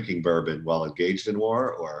who are drinking bourbon while engaged in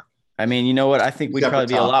war, or I mean, you know what? I think we'd probably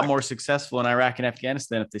be a lot more successful in Iraq and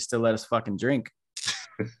Afghanistan if they still let us fucking drink.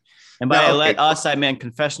 And by let us, I meant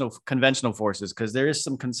conventional forces, because there is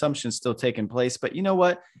some consumption still taking place. But you know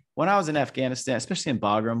what? When I was in Afghanistan, especially in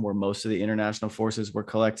Bagram, where most of the international forces were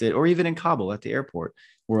collected, or even in Kabul at the airport,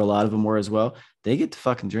 where a lot of them were as well, they get to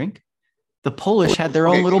fucking drink. The Polish had their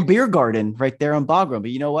own little beer garden right there in Bagram. But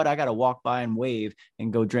you know what? I got to walk by and wave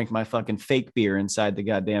and go drink my fucking fake beer inside the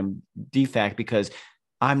goddamn DFAC because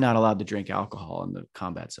I'm not allowed to drink alcohol in the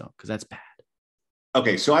combat zone because that's bad.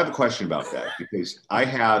 Okay, so I have a question about that because I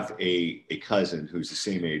have a cousin who's the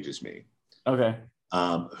same age as me. Okay.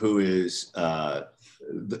 Who is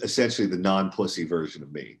essentially the non-pussy version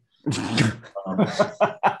of me.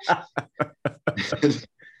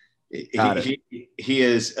 He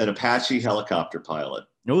is an Apache helicopter pilot.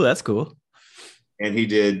 Oh, that's cool. And he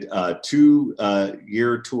did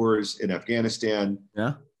 2-year tours in Afghanistan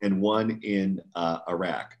and one in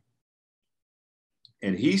Iraq.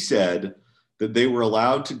 And he said that they were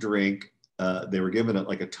allowed to drink. They were given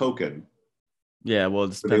a token. Yeah, well,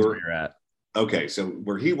 it depends where you're at. Okay, so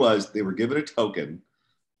where he was, they were given a token,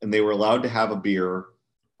 and they were allowed to have a beer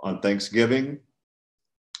on Thanksgiving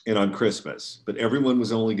and on Christmas, but everyone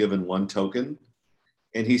was only given one token.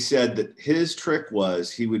 And he said that his trick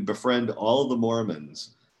was he would befriend all of the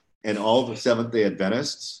Mormons and all the Seventh-day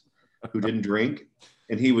Adventists who didn't drink,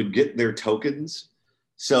 and he would get their tokens.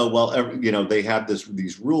 So while they have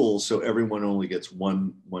these rules, so everyone only gets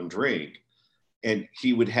one drink, and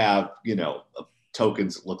he would have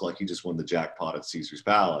tokens that look like he just won the jackpot at Caesar's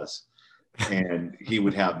Palace, and he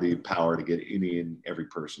would have the power to get any and every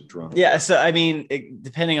person drunk. Yeah. So, I mean,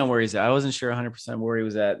 depending on where he's at, I wasn't sure 100% where he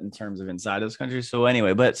was at in terms of inside those countries. So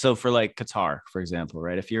anyway, but so for like Qatar, for example,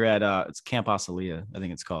 right? If you're at, it's Camp Asalia, I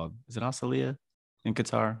think it's called. Is it Asalia in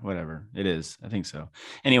Qatar? Whatever it is. I think so.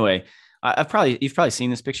 Anyway, you've probably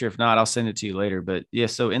seen this picture. If not, I'll send it to you later. But yeah,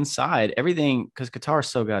 so inside everything, because Qatar is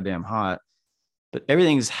so goddamn hot, but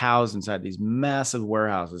everything's housed inside these massive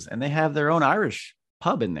warehouses, and they have their own Irish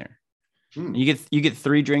pub in there. You get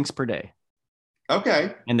 3 drinks per day.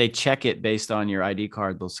 Okay. And they check it based on your ID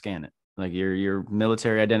card. They'll scan it like your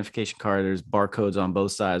military identification card. There's barcodes on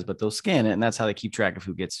both sides, but they'll scan it. And that's how they keep track of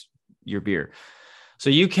who gets your beer. So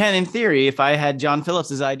you can, in theory, if I had John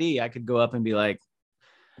Phillips's ID, I could go up and be like,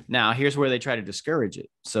 now here's where they try to discourage it.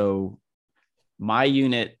 So my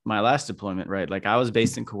unit, my last deployment, right? Like I was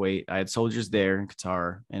based in Kuwait. I had soldiers there in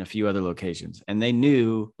Qatar and a few other locations. And they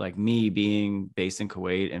knew, like me being based in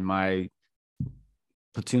Kuwait and my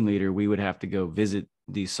platoon leader, we would have to go visit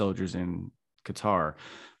these soldiers in Qatar.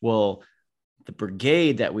 Well, the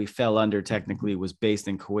brigade that we fell under technically was based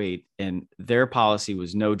in Kuwait, and their policy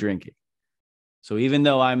was no drinking. So even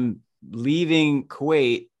though I'm leaving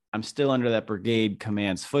Kuwait, I'm still under that brigade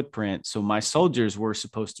command's footprint. So my soldiers were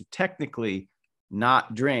supposed to technically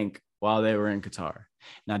not drink while they were in Qatar.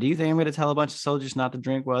 Now, do you think I'm going to tell a bunch of soldiers not to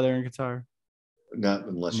drink while they're in Qatar? Not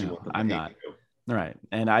unless you want. I'm not. All right.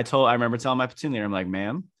 And I remember telling my platoon leader, I'm like,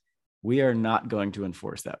 ma'am, we are not going to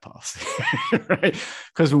enforce that policy. Right?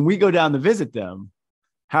 Because when we go down to visit them,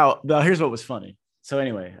 here's what was funny. So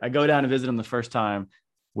anyway, I go down to visit them the first time.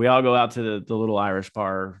 We all go out to the little Irish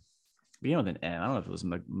bar, with an N. I don't know if it was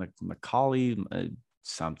Macaulay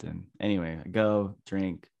something. Anyway, I go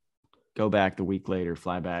drink, go back the week later,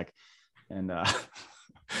 fly back. And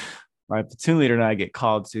my platoon leader and I get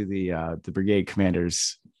called to the brigade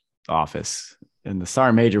commander's office. And the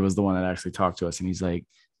sergeant major was the one that actually talked to us. And he's like,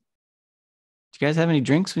 "Did you guys have any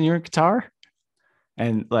drinks when you were in Qatar?"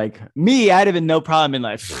 And like me, I'd have been no problem in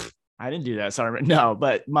like, I didn't do that. Sorry. No,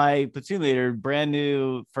 but my platoon leader, brand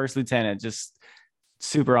new first lieutenant, just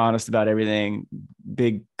super honest about everything,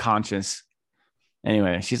 big conscience.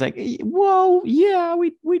 Anyway, she's like, "Whoa, yeah,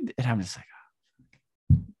 we," and I'm just like,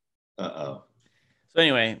 uh-oh. So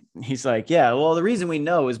anyway, he's like, "Yeah, well, the reason we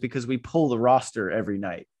know is because we pull the roster every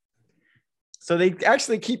night. So they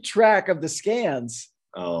actually keep track of the scans."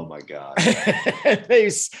 Oh my God.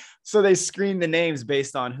 So they screen the names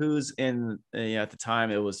based on who's in, at the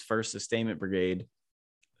time it was 1st Sustainment Brigade,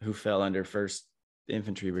 who fell under 1st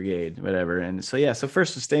Infantry Brigade, whatever. And so, yeah, so 1st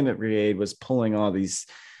Sustainment Brigade was pulling all these,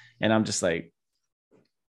 and I'm just like,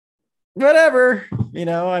 whatever,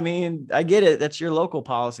 I mean, I get it. That's your local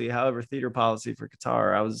policy. However, theater policy for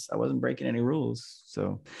Qatar, I wasn't breaking any rules.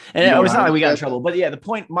 So, and it was not like we got in trouble, but yeah, the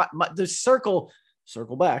point, the circle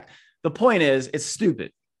back. The point is, it's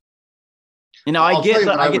stupid. I get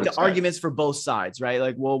the arguments for both sides, right?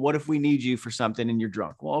 Like, well, what if we need you for something and you're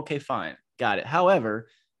drunk? Well, okay, fine. Got it. However,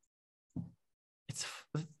 it's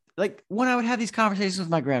like when I would have these conversations with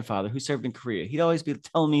my grandfather who served in Korea, he'd always be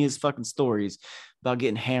telling me his fucking stories about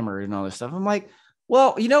getting hammered and all this stuff. I'm like,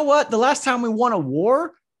 well, you know what? The last time we won a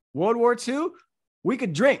war, World War II, we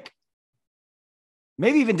could drink.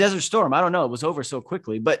 Maybe even Desert Storm. I don't know. It was over so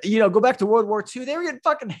quickly. But, go back to World War II. They were getting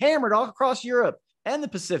fucking hammered all across Europe and the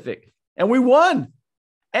Pacific. And we won.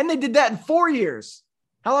 And they did that in 4 years.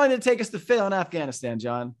 How long did it take us to fail in Afghanistan,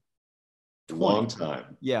 John? 20. Long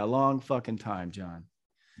time. Yeah, long fucking time, John.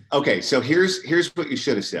 Okay, so here's what you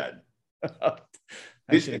should have said. I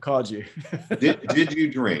should have called you. did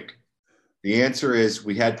you drink? The answer is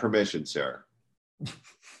we had permission, sir.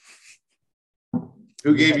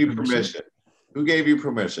 Who gave you permission? Who gave you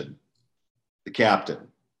permission? The captain.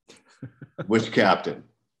 Which captain?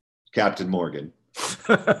 Captain Morgan.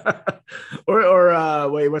 or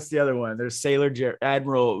wait, what's the other one? There's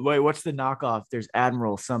Admiral. Wait, what's the knockoff? There's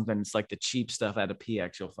Admiral something. It's like the cheap stuff out of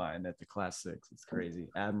PX you'll find at the Class 6. It's crazy.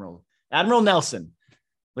 Admiral Nelson.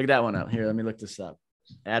 Look at that one up here. Let me look this up.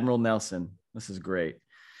 Admiral Nelson. This is great.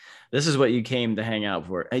 This is what you came to hang out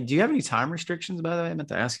for. Hey, do you have any time restrictions, by the way? I meant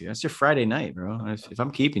to ask you. That's your Friday night, bro. If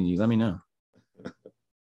I'm keeping you, let me know.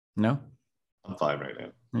 No? I'm fine right now.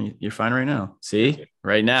 You're fine right now. See,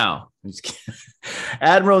 right now.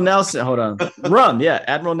 Admiral Nelson. Hold on. Rum. Yeah.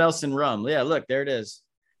 Admiral Nelson rum. Yeah. Look, there it is.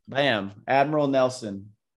 Bam. Admiral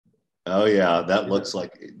Nelson. Oh yeah, that looks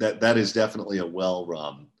like that is definitely a well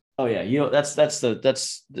rum. Oh yeah. That's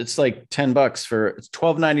it's like $10 for it's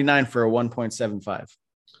 $12.99 for a 1.75.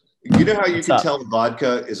 You know how you can tell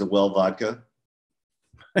vodka is a well vodka?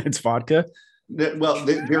 It's vodka. Well,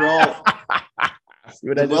 they're all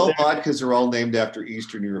the well vodkas are all named after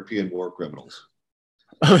Eastern European war criminals.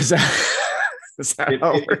 Oh, is that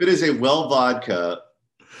if it is a well vodka,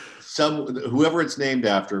 whoever it's named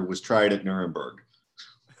after was tried at Nuremberg.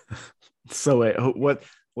 So wait, what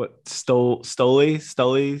Stoli?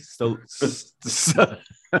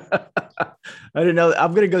 I didn't know.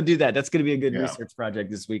 I'm gonna go do that. That's gonna be a good research project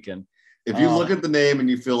this weekend. If you look at the name and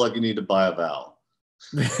you feel like you need to buy a vowel,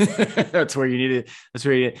 that's where you need it. That's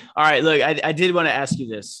where you need it. All right, look, I did want to ask you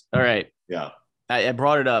this. All right, yeah, I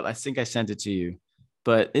brought it up. I think I sent it to you,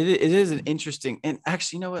 but it is an interesting. And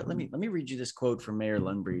actually, you know what? Let me read you this quote from Mayor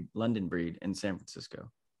London Breed in San Francisco,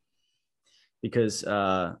 because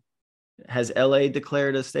has LA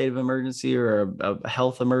declared a state of emergency or a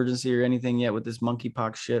health emergency or anything yet with this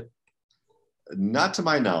monkeypox shit? Not to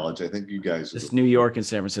my knowledge. I think you guys. It's New York and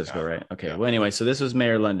San Francisco, right? Okay. Yeah. Well, anyway, so this was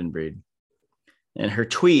Mayor London Breed. And her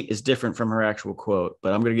tweet is different from her actual quote,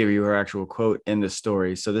 but I'm going to give you her actual quote in this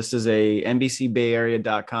story. So this is a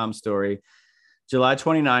NBCBayArea.com story, July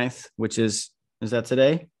 29th, which is that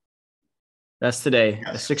today? That's today,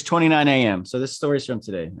 yes. 6:29 a.m. So this story is from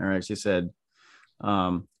today. All right. She said,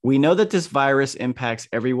 we know that this virus impacts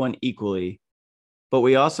everyone equally, but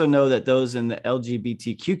we also know that those in the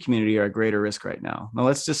LGBTQ community are at greater risk right now. Now,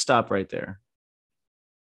 let's just stop right there.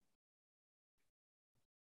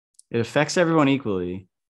 It affects everyone equally,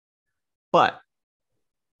 but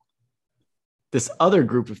this other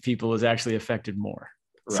group of people is actually affected more.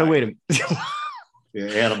 Right. So wait a minute. Yeah,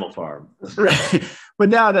 Animal Farm. Right. But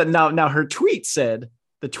now her tweet said,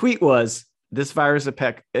 the tweet was, this virus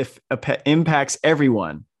impacts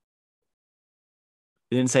everyone.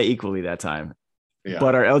 It didn't say equally that time. Yeah.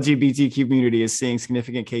 But our LGBT community is seeing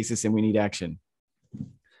significant cases and we need action.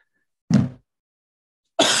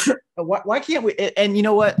 Why can't we? And you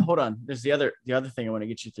know what? Hold on. There's the other thing I want to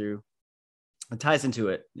get you through. It ties into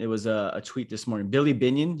it. It was a tweet this morning. Billy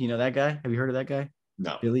Binion, you know that guy? Have you heard of that guy?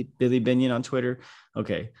 No. Billy Binion on Twitter.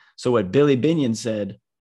 Okay. So what Billy Binion said,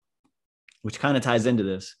 which kind of ties into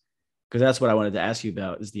this, because that's what I wanted to ask you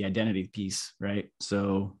about, is the identity piece, right?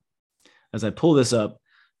 So as I pull this up,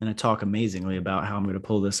 and I talk amazingly about how I'm going to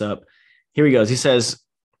pull this up, here he goes. He says,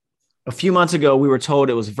 a few months ago, we were told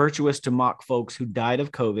it was virtuous to mock folks who died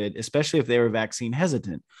of COVID, especially if they were vaccine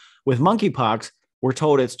hesitant. With monkeypox, we're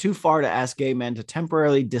told it's too far to ask gay men to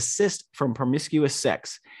temporarily desist from promiscuous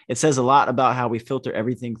sex. It says a lot about how we filter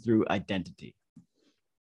everything through identity.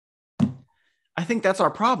 I think that's our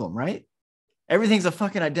problem, right? Everything's a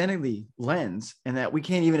fucking identity lens, and that we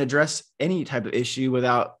can't even address any type of issue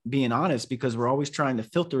without being honest, because we're always trying to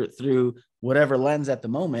filter it through whatever lens at the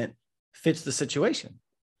moment fits the situation.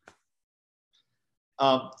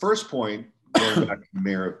 First point, going back to the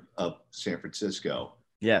mayor of San Francisco.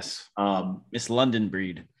 Yes. Miss London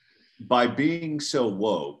Breed. By being so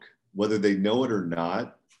woke, whether they know it or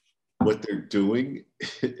not, what they're doing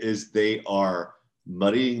is they are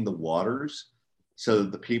muddying the waters so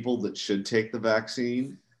that the people that should take the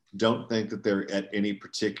vaccine don't think that they're at any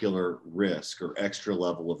particular risk or extra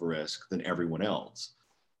level of risk than everyone else.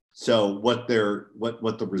 So what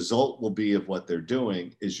the result will be of what they're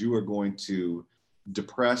doing is you are going to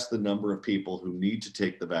depress the number of people who need to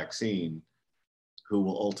take the vaccine, who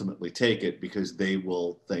will ultimately take it because they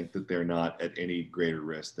will think that they're not at any greater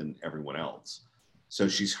risk than everyone else. So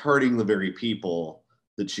she's hurting the very people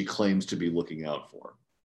that she claims to be looking out for.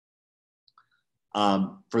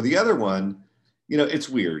 For the other one, you know, it's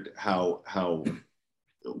weird how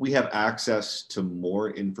we have access to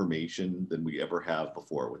more information than we ever have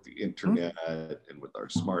before with the internet and with our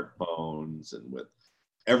smartphones and with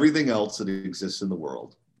everything else that exists in the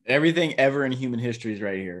world. Everything ever in human history is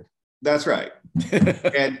right here. That's right.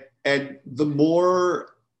 and the more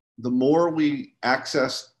we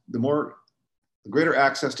access, the greater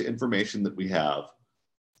access to information that we have,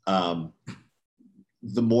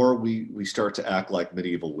 the more we start to act like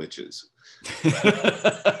medieval witches.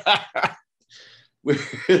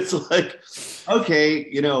 It's like, okay,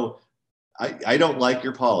 you know, I don't like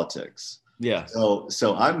your politics. Yeah.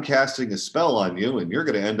 So I'm casting a spell on you and you're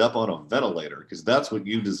going to end up on a ventilator because that's what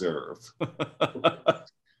you deserve.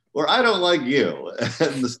 Or I don't like you.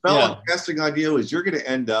 And the spell I'm casting on you is you're going to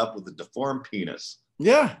end up with a deformed penis.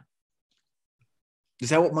 Yeah. Is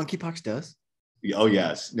that what monkeypox does? Oh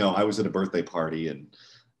yes, no, I was at a birthday party, and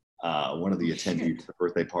one of the attendees at the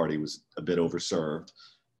birthday party was a bit overserved.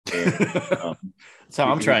 And, that's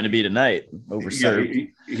how I'm trying to be tonight. Overserved.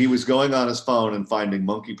 Yeah, he was going on his phone and finding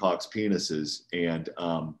monkeypox penises, and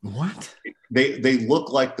what? They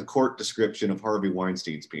look like the court description of Harvey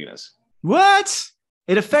Weinstein's penis. What?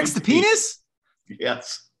 It affects the penis?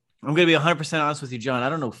 Yes. I'm going to be 100% honest with you, John. I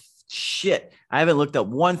don't know shit. I haven't looked up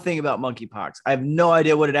one thing about monkeypox. I have no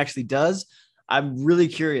idea what it actually does. I'm really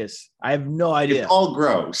curious. I have no idea. It's all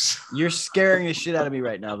gross. You're scaring the shit out of me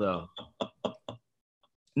right now, though.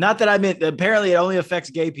 Not that I'm in. Apparently, it only affects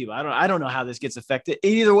gay people. I don't know how this gets affected.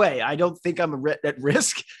 Either way, I don't think I'm at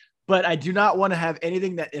risk, but I do not want to have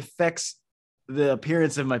anything that affects the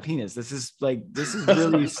appearance of my penis. This is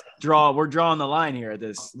really we're drawing the line here.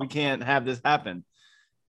 We can't have this happen.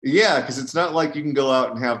 Yeah, because it's not like you can go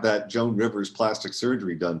out and have that Joan Rivers plastic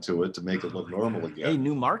surgery done to it to make it look normal again. Hey,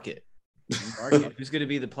 new market. Who's going to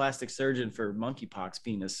be the plastic surgeon for monkeypox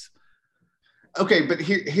penis? Okay, but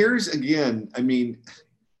here's again, I mean,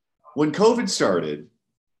 when COVID started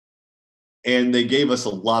and they gave us a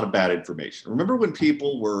lot of bad information. Remember when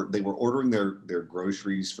people were ordering their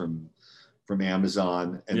groceries from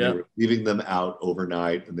Amazon, and they were leaving them out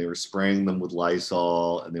overnight, and they were spraying them with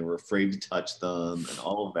Lysol, and they were afraid to touch them and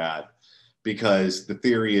all of that, because the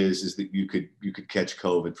theory is that you could catch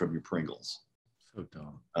COVID from your Pringles. So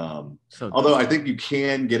dumb. Although I think you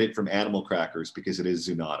can get it from animal crackers because it is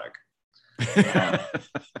zoonotic.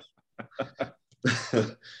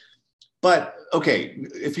 But okay,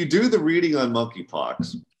 if you do the reading on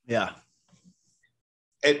monkeypox, yeah.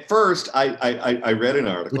 At first, I read an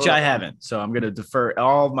article, which I haven't, so I'm going to defer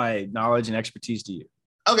all my knowledge and expertise to you.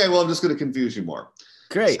 Okay, well, I'm just going to confuse you more.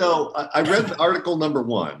 Great. So I read article number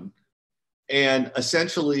 1, and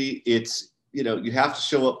essentially, it's you have to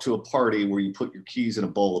show up to a party where you put your keys in a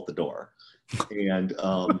bowl at the door, and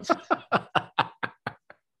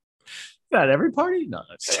not every party, no.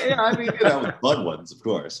 Yeah, I mean, blood ones, of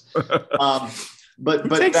course. But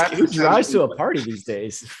who drives to a party these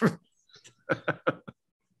days?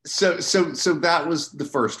 So that was the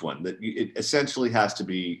first one, that it essentially has to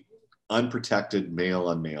be unprotected male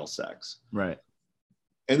on male sex. Right.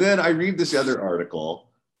 And then I read this other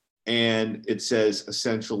article, and it says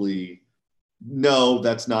essentially, no,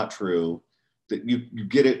 that's not true. That you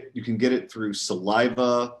can get it through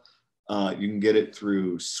saliva, you can get it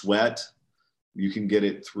through sweat, you can get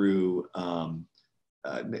it through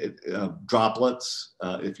droplets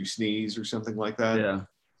if you sneeze or something like that. Yeah.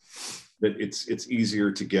 That it's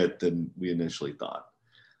easier to get than we initially thought.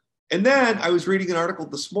 And then I was reading an article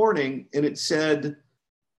this morning, and it said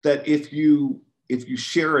that if you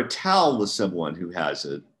share a towel with someone who has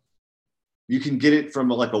it, you can get it from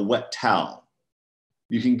like a wet towel.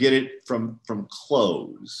 You can get it from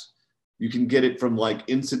clothes. You can get it from like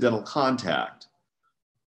incidental contact.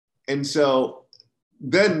 And so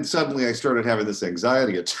then suddenly I started having this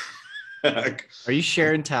anxiety attack. Are you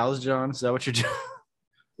sharing towels, John? Is that what you're doing?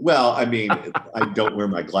 Well, I mean, I don't wear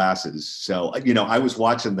my glasses. So, I was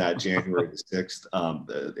watching that January the 6th,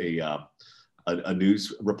 a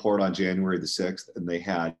news report on January the 6th, and they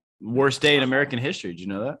had worst day in American history. Did you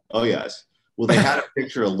know that? Oh, yes. Well, they had a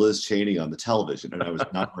picture of Liz Cheney on the television, and I was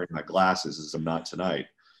not wearing my glasses, as I'm not tonight.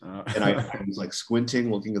 And I was like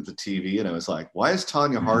squinting, looking at the TV, and I was like, why is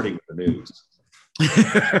Tanya Harding in the news?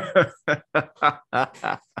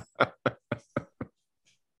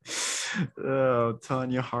 Oh,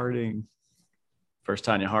 Tanya Harding. First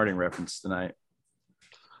Tanya Harding reference tonight.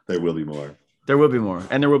 There will be more. There will be more.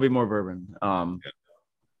 And there will be more bourbon.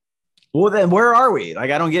 Well, then where are we?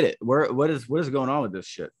 Like, I don't get it. What is going on with this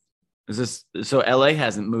shit? Is this so LA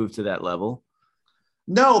hasn't moved to that level?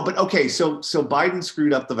 No, but okay. So Biden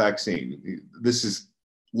screwed up the vaccine. This has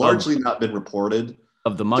largely not been reported.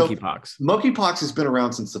 Of the monkeypox. So, monkeypox has been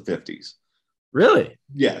around since the 50s. Really?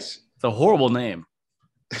 Yes. It's a horrible name.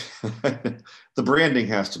 The branding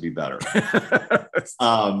has to be better.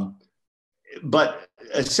 But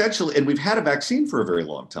essentially, and we've had a vaccine for a very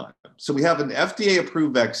long time. So we have an FDA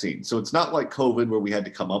approved vaccine. So it's not like COVID where we had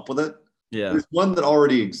to come up with it. Yeah. There's one that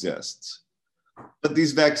already exists. But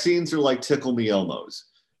these vaccines are like Tickle Me Elmos.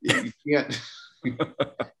 You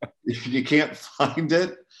can't find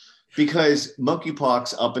it, because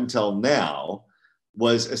monkeypox up until now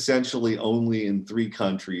was essentially only in 3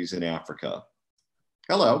 countries in Africa.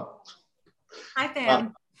 Hello. Hi,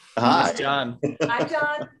 fam. Hi, John. Hi,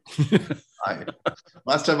 John. Hi.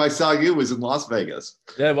 Last time I saw you was in Las Vegas.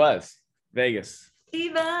 That was Vegas.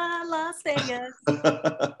 Viva Las Vegas.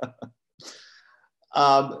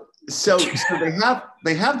 So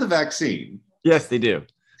they have the vaccine. Yes, they do.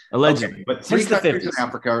 Allegedly. Okay, but Since three the countries in 50s.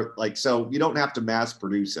 Africa are like, so you don't have to mass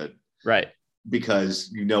produce it Right. because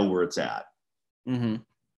you know where it's at. Mm-hmm.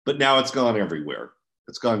 But now it's gone everywhere.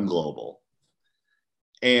 It's gone global.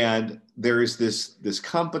 And there is this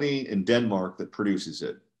company in Denmark that produces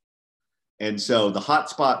it. And so the hot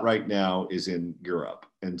spot right now is in Europe.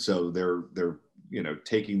 And so they're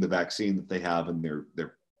taking the vaccine that they have and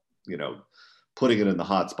they're putting it in the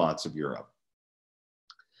hot spots of Europe.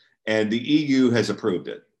 And the EU has approved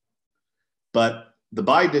it. But the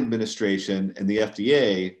Biden administration and the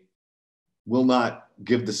FDA will not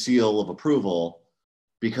give the seal of approval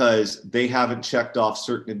because they haven't checked off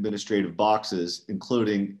certain administrative boxes,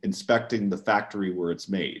 including inspecting the factory where it's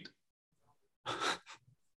made.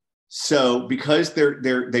 So because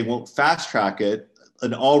they won't fast track it,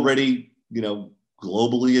 an already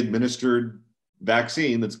globally administered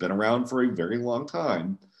vaccine that's been around for a very long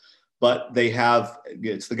time, but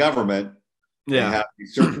it's the government. Yeah. They have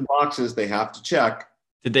these certain boxes they have to check.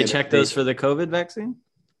 Did they check those for the COVID vaccine?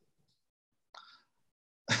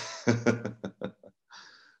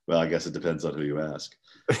 Well, I guess it depends on who you ask.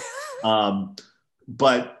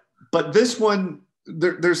 But this one,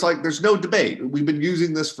 there's no debate. We've been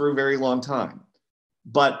using this for a very long time,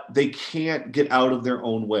 but they can't get out of their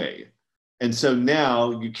own way. And so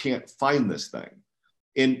now you can't find this thing.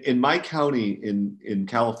 In my county in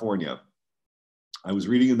California, I was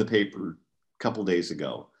reading in the paper a couple days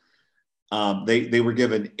ago. They were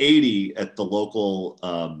given 80 at the local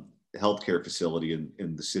healthcare facility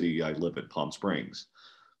in the city I live in, Palm Springs.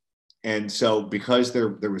 And so because there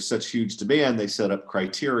was such huge demand, they set up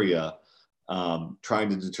criteria trying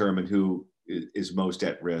to determine who is most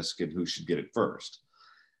at risk and who should get it first.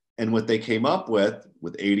 And what they came up with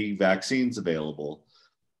 80 vaccines available,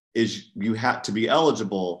 is you have to be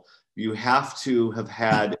eligible. You have to have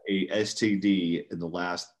had a STD in the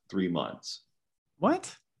last 3 months.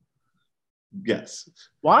 What? Yes.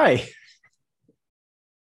 Why?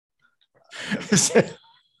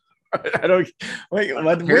 I don't. Wait.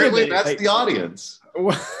 Apparently, that's the audience.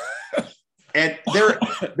 And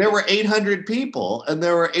there were 800 people, and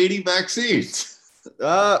there were 80 vaccines.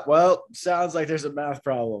 Well, sounds like there's a math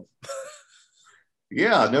problem.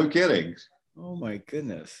 Yeah, no kidding. Oh my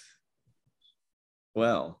goodness.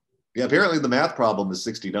 Well. Yeah, apparently the math problem is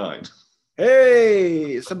 69.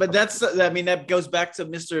 Hey, but that goes back to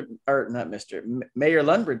Mayor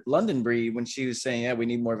Londonbreed when she was saying, yeah, we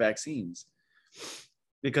need more vaccines.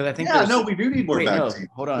 Because I think we do need more vaccines. No,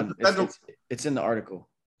 hold on. It's in the article.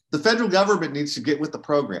 The federal government needs to get with the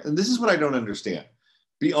program. And this is what I don't understand.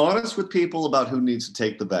 Be honest with people about who needs to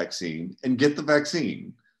take the vaccine and get the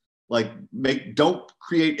vaccine. Don't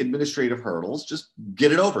create administrative hurdles. Just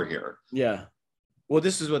get it over here. Yeah. Well,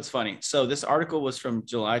 this is what's funny. So this article was from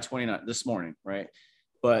July 29th, this morning, right?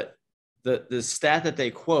 But the stat that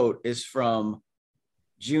they quote is from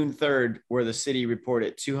June 3rd, where the city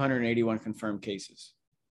reported 281 confirmed cases.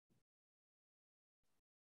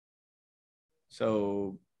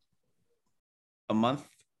 So a month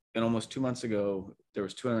and almost 2 months ago, there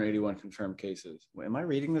was 281 confirmed cases. Am I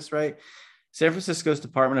reading this right? San Francisco's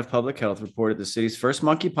Department of Public Health reported the city's first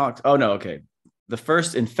monkeypox. Oh, no. Okay. The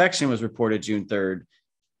first infection was reported June 3rd.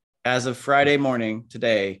 As of Friday morning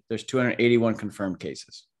today, there's 281 confirmed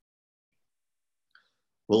cases.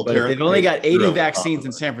 Well, but if they've only got 80 vaccines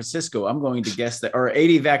in San Francisco, I'm going to guess that, or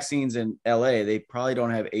 80 vaccines in LA, they probably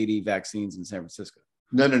don't have 80 vaccines in San Francisco.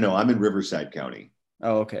 No. I'm in Riverside County.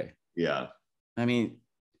 Oh, okay. Yeah. I mean,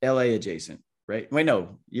 LA adjacent, right? Wait,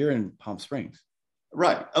 no, you're in Palm Springs.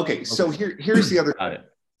 Right. Okay. So here's the other Got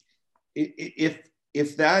it.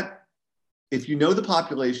 If you know the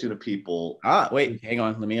population of people. Wait, hang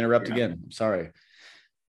on. Let me interrupt again. I'm sorry.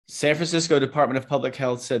 San Francisco Department of Public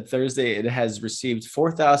Health said Thursday it has received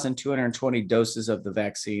 4,220 doses of the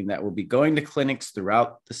vaccine that will be going to clinics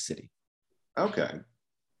throughout the city. Okay.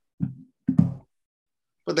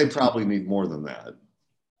 But they probably need more than that.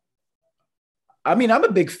 I mean, I'm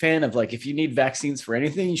a big fan of if you need vaccines for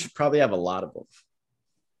anything, you should probably have a lot of them.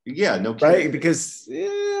 Yeah, no kidding. Right? Because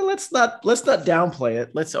let's not downplay it.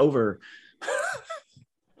 Let's over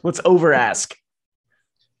ask.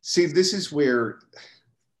 See, this is where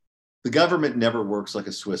the government never works like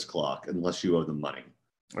a Swiss clock unless you owe them money.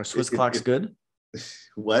 Are Swiss clocks good?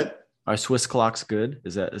 What? Are Swiss clocks good?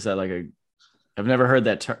 Is that I've never heard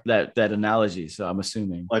that analogy, so I'm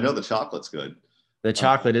assuming. I know the chocolate's good. The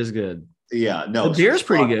chocolate is good. Yeah, no. The beer's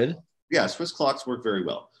pretty good. Yeah, Swiss clocks work very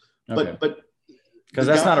well. Okay. But because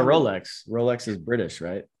that's not a Rolex. Rolex is British,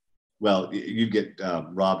 right? Well, you'd get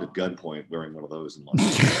robbed at gunpoint wearing one of those in London.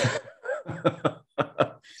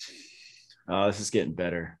 Oh, this is getting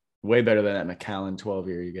better. Way better than that Macallan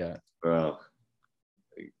 12-year you got.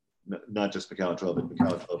 not just Macau 12, but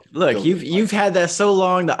Macau 12. Look, you've had that so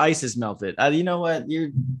long, the ice has melted. You know what?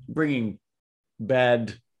 You're bringing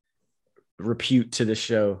bad repute to the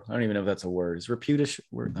show. I don't even know if that's a word. Is repute a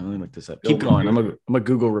word? Let me look this up. Keep going. I'm gonna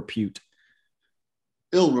Google repute.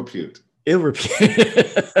 Ill repute. Ill repute.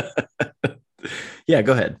 Yeah,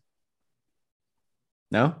 go ahead.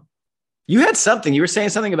 No, you had something. You were saying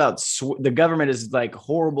something about the government is like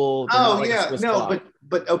horrible. Oh yeah, no,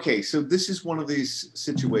 but okay. So this is one of these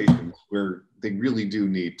situations where they really do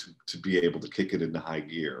need to be able to kick it into high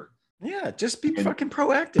gear. Yeah, just be fucking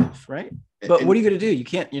proactive, right? But what are you going to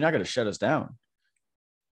do? You're not going to shut us down.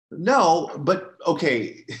 No, but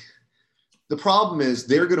okay. The problem is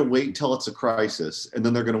they're going to wait till it's a crisis, and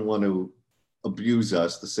then they're going to want to abuse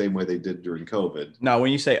us the same way they did during COVID. Now,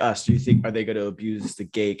 when you say us, do you think, are they going to abuse the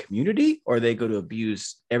gay community, or are they going to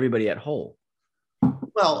abuse everybody at whole?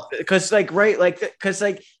 Well, because like, right, like, because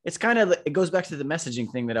like, it's kind of, it goes back to the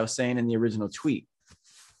messaging thing that I was saying in the original tweet,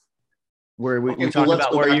 where we talk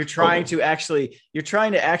about where you're trying to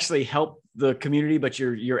actually help the community, but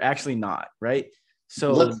you're actually not, right?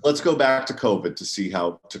 So let's go back to COVID to see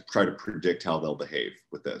how to try to predict how they'll behave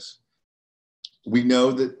with this. We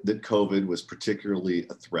know that COVID was particularly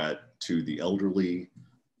a threat to the elderly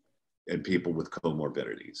and people with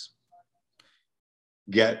comorbidities.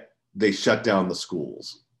 Yet they shut down the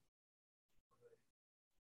schools.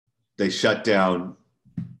 They shut down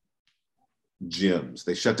gyms.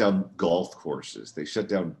 They shut down golf courses. They shut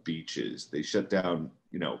down beaches. They shut down,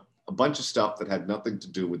 a bunch of stuff that had nothing to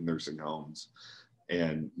do with nursing homes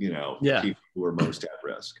and, people who are most at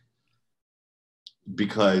risk.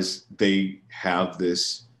 Because they have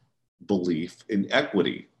this belief in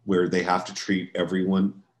equity where they have to treat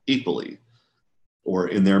everyone equally, or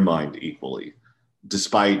in their mind equally,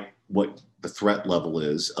 despite what the threat level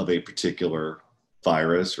is of a particular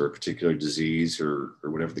virus or a particular disease or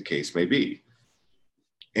whatever the case may be.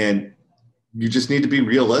 And you just need to be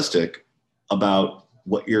realistic about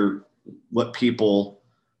what people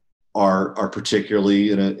are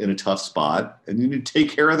particularly in a tough spot, and you need to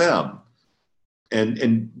take care of them.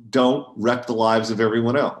 And don't wreck the lives of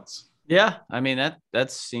everyone else. Yeah, I mean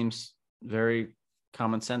that seems very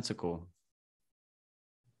commonsensical.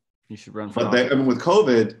 You should run for office. With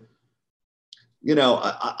COVID,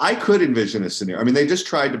 I could envision a scenario. I mean, they just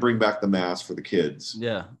tried to bring back the mask for the kids.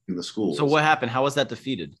 Yeah, in the schools. So what happened? How was that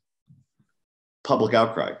defeated? Public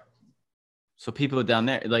outcry. So people down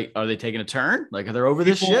there, like, are they taking a turn? Like, are they over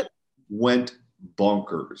this shit? Went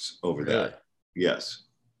bonkers over that. Yes.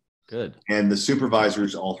 Good. And the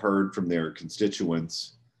supervisors all heard from their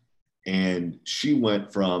constituents, and she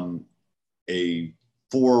went from a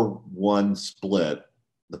 4-1 split,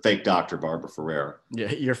 the fake doctor, Barbara Ferrer.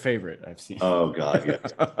 Yeah, your favorite, I've seen. Oh, God,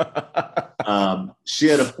 yes. She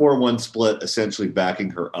had a 4-1 split essentially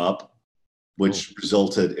backing her up, which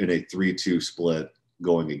resulted in a 3-2 split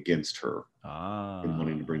going against her in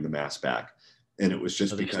wanting to bring the mask back. And it was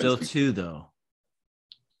just because still two, though.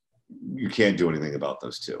 You can't do anything about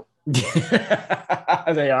those two.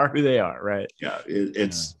 They are who they are, right? Yeah,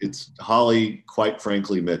 it's Holly, quite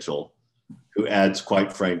frankly, Mitchell, who adds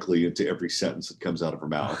quite frankly into every sentence that comes out of her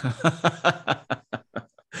mouth.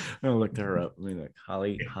 I'm gonna look her up. Let me look.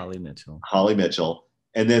 Holly Mitchell. Holly Mitchell,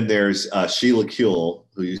 and then there's Sheila Kuehl,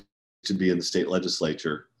 who used to be in the state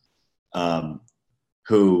legislature,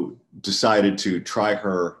 who decided to try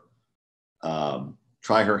her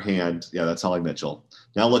hand. Yeah, that's Holly Mitchell.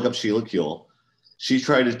 Now look up Sheila Kuehl. She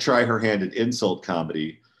tried to try her hand at insult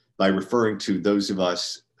comedy by referring to those of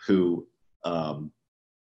us who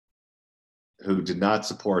did not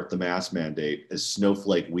support the mask mandate as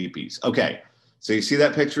snowflake weepies. Okay, so you see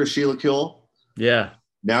that picture of Sheila Kuehl? Yeah.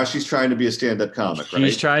 Now she's trying to be a stand-up comic, right?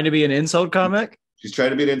 She's trying to be an insult comic? She's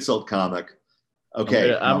trying to be an insult comic.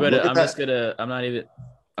 Okay. I'm gonna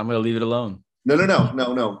leave it alone.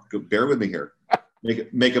 No. Bear with me here.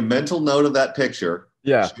 Make a mental note of that picture.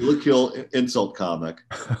 Yeah. Sheila Kuehl, insult comic.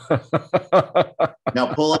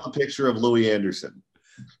 Now pull up a picture of Louis Anderson.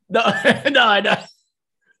 No, I know.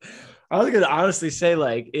 I was gonna honestly say,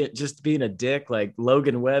 like, it just being a dick, like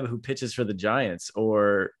Logan Webb, who pitches for the Giants,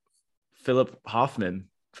 or Philip Hoffman,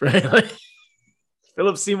 right? Like,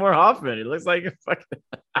 Philip Seymour Hoffman. He looks like a fucking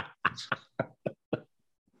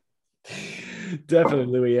definitely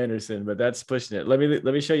Louis Anderson, but that's pushing it. Let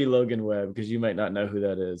me show you Logan Webb, because you might not know who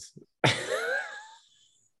that is.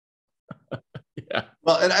 Yeah.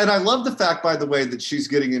 Well, and I love the fact, by the way, that she's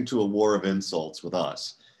getting into a war of insults with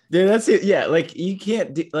us. Yeah, that's it. Yeah, like, you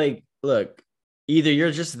can't look, either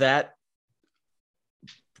you're just that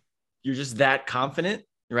confident,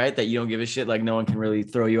 right, that you don't give a shit, like no one can really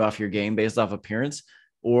throw you off your game based off appearance,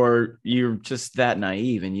 or you're just that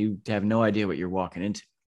naive and you have no idea what you're walking into.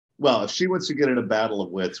 Well, if she wants to get in a battle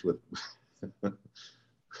of wits with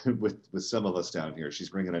with some of us down here, she's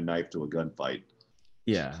bringing a knife to a gunfight.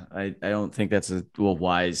 Yeah, I don't think that's a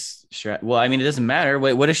wise strat. Well, I mean, it doesn't matter.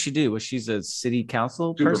 Wait, what does she do? Was she's a city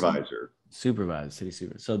council Supervisor. City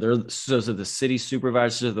supervisor. So the city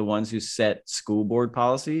supervisors are the ones who set school board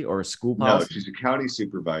policy or school policy. No, she's a county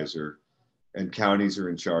supervisor, and counties are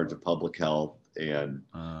in charge of public health and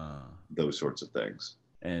those sorts of things.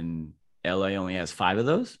 And LA only has 5 of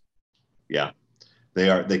those. Yeah,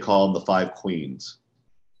 they call them the 5 queens.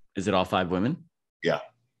 Is it all 5 women? Yeah.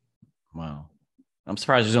 Wow. I'm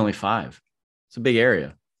surprised there's only 5. It's a big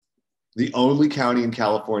area. The only county in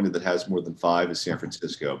California that has more than 5 is San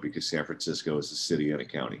Francisco, because San Francisco is a city and a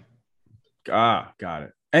county. Got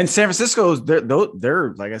it. And San Francisco,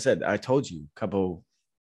 they're like I said, I told you a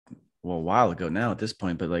while ago now at this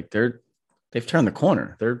point, but like they've turned the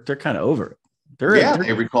corner. They're kind of over it.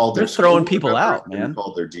 They recalled they're throwing people out, man. They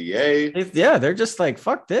recalled their DA. They're just like,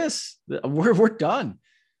 fuck this. We're done.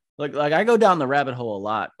 Like I go down the rabbit hole a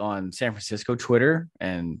lot on San Francisco Twitter,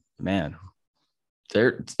 and man,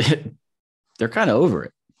 they're kind of over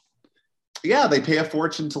it. Yeah, they pay a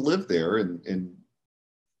fortune to live there, and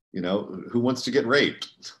you know, who wants to get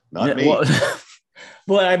raped? Not me.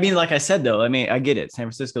 Well, I mean, like I said, though, I mean, I get it. San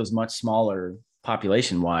Francisco is much smaller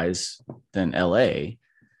population wise than LA.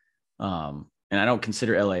 And I don't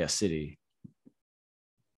consider LA a city.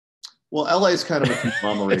 Well, LA is kind of a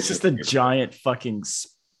conglomeration. It's just a giant fucking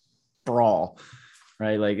sprawl,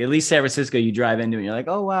 right? Like at least San Francisco, you drive into it and you're like,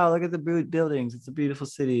 oh, wow, look at the buildings. It's a beautiful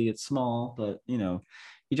city. It's small, but you know,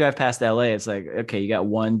 you drive past LA, it's like, okay, you got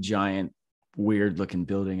one giant weird looking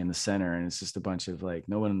building in the center. And it's just a bunch of like,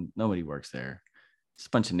 nobody works there. It's a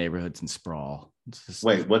bunch of neighborhoods in sprawl.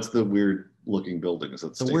 Wait, what's the weird looking building? Is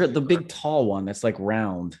it the big tall one that's like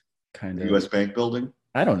round kind of US Bank building?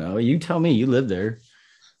 I don't know. You tell me. You live there.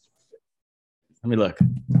 Let me look.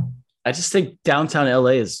 I just think downtown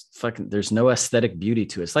LA is fucking, there's no aesthetic beauty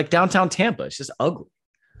to it. It's like downtown Tampa. It's just ugly.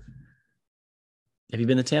 Have you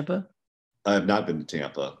been to Tampa? I have not been to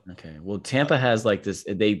Tampa. Okay. Well, Tampa has like this,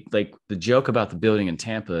 they like the joke about the building in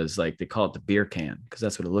Tampa is like, they call it the beer can because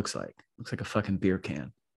that's what it looks like. It looks like a fucking beer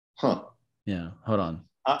can. Huh. Yeah. Hold on.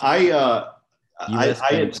 I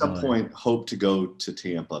at some point hope to go to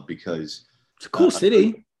Tampa because it's a cool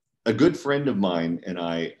city. A good friend of mine and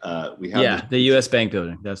I, we have the US Bank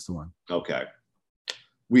building. That's the one. Okay.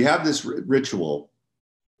 We have this ritual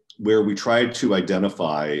where we try to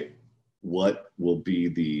identify what will be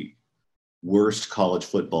the worst college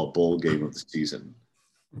football bowl game of the season.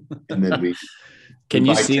 And then we can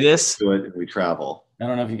you see this? To it and we travel. I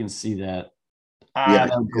don't know if you can see that.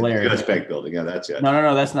 Glare. US Bank building. Yeah, that's it.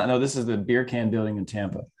 No, that's not. No, this is the beer can building in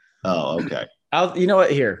Tampa. Oh, okay. You know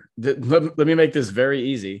what? Here, let me make this very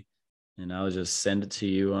easy, and I'll just send it to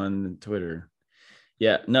you on Twitter.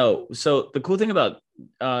 Yeah, no. So the cool thing about,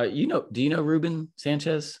 do you know Ruben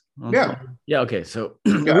Sanchez? Yeah. Yeah. Okay. So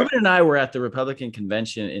Ruben and I were at the Republican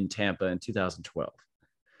convention in Tampa in 2012,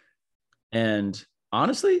 and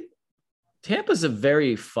honestly, Tampa's a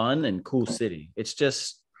very fun and cool city. It's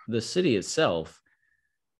just the city itself.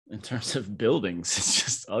 In terms of buildings, it's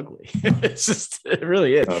just ugly. It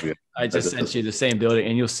really is. Oh, yeah. I just sent you the same building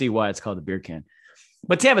and you'll see why it's called the beer can.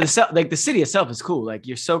 But Tampa, the city itself is cool. Like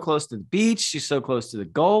you're so close to the beach, you're so close to the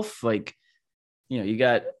Gulf. Like, you know, you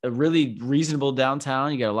got a really reasonable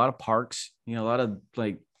downtown. You got a lot of parks, you know, a lot of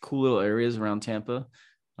like cool little areas around Tampa.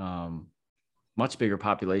 Much bigger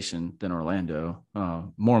population than Orlando,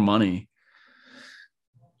 more money.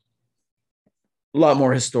 A lot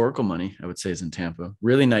more historical money, I would say, is in Tampa.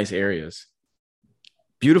 Really nice areas.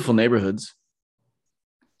 Beautiful neighborhoods.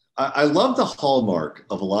 I love the hallmark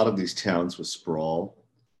of a lot of these towns with sprawl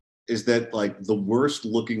is that like the worst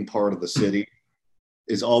looking part of the city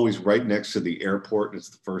is always right next to the airport. And it's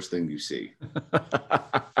the first thing you see.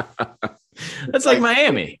 That's like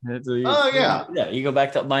Miami. Oh yeah. Yeah. You go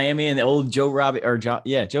back to Miami and the old Joe Robbie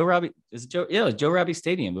is Joe Robbie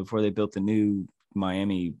Stadium before they built the new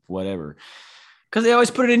Miami, whatever. Because they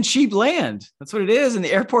always put it in cheap land. That's what it is. And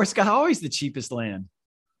the airport's got always the cheapest land.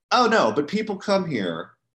 Oh, no. But people come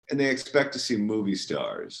here and they expect to see movie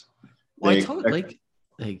stars. Well, I told like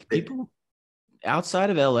people outside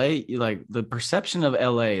of LA, like the perception of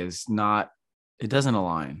LA is not, it doesn't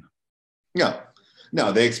align.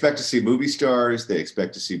 No, they expect to see movie stars. They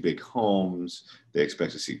expect to see big homes. They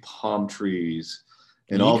expect to see palm trees.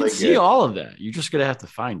 And you can see all of that. You're just going to have to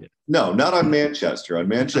find it. No, not on Manchester. On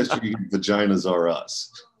Manchester, vaginas are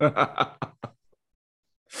us.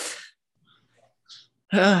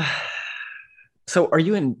 So are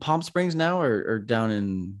you in Palm Springs now or down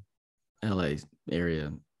in LA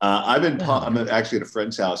area? I'm actually at a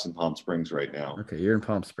friend's house in Palm Springs right now. Okay, you're in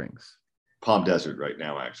Palm Springs. Palm Desert right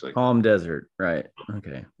now, actually. Palm Desert, right.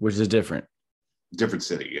 Okay. Which is different. Different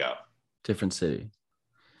city, yeah. Different city.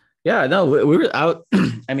 Yeah, no, we were out.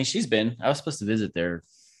 I mean, she's been. I was supposed to visit there.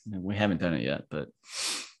 We haven't done it yet, but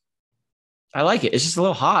I like it. It's just a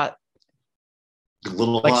little hot. A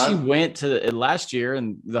little Like hot. she went to it last year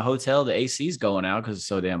and the hotel, the AC's going out because it's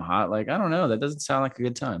so damn hot. Like, I don't know. That doesn't sound like a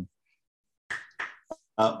good time.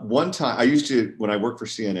 One time, when I worked for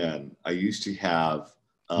CNN, I used to have.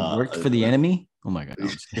 Worked for the enemy? Oh my God. No,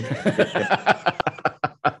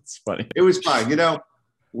 that's funny. It was fine.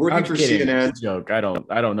 Working for CNN. It's a joke. I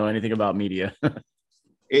don't know anything about media.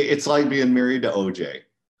 It's like being married to OJ.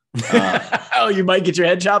 Oh, you might get your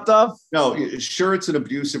head chopped off? No, sure, it's an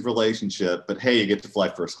abusive relationship, but hey, you get to fly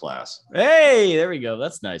first class. Hey, there we go.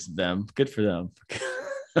 That's nice of them. Good for them.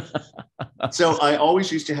 So I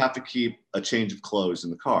always used to have to keep a change of clothes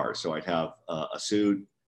in the car. So I'd have a suit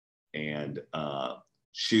and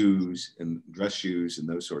shoes and dress shoes and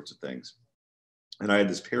those sorts of things. And I had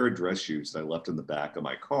this pair of dress shoes that I left in the back of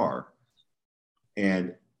my car.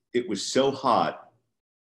 And it was so hot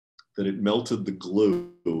that it melted the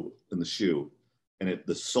glue in the shoe and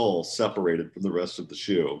the sole separated from the rest of the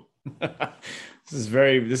shoe. This is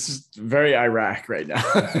very Iraq right now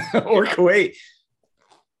or Kuwait.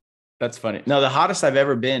 That's funny. No, the hottest I've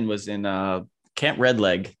ever been was in Camp Red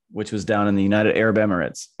Leg, which was down in the United Arab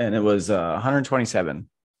Emirates. And it was 127.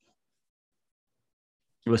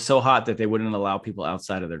 It was so hot that they wouldn't allow people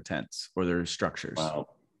outside of their tents or their structures. Wow.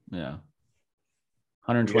 Yeah.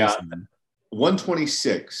 127. Yeah.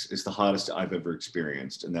 126 is the hottest I've ever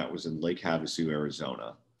experienced, and that was in Lake Havasu,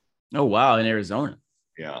 Arizona. Oh, wow. In Arizona.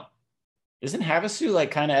 Yeah. Isn't Havasu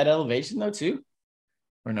like kind of at elevation though, too?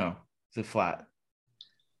 Or no? Is it flat?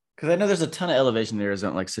 Because I know there's a ton of elevation in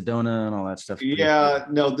Arizona, like Sedona and all that stuff. Yeah.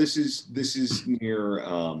 No, this is near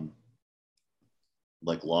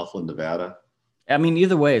like Laughlin, Nevada. I mean,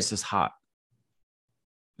 either way, it's just hot.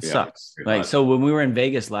 It Yeah, sucks. it's Like, hot. so when we were in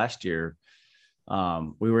Vegas last year,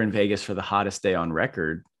 we were in Vegas for the hottest day on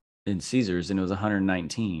record in Caesars, and it was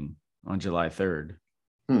 119 on July 3rd.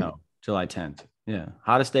 No, July 10th. Yeah.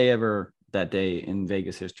 Hottest day ever that day in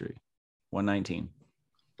Vegas history. 119.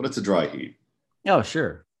 But it's a dry heat. Oh,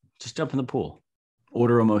 sure. Just jump in the pool.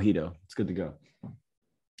 Order a mojito. It's good to go.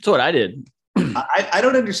 That's what I did. I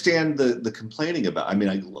don't understand the complaining about. I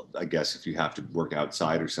mean, I guess if you have to work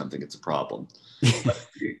outside or something, it's a problem. But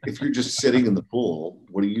if you're just sitting in the pool,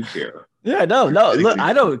 what do you care? Yeah, no. Look,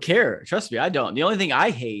 I don't care. Trust me, I don't. The only thing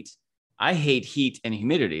I hate heat and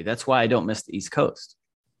humidity. That's why I don't miss the East Coast.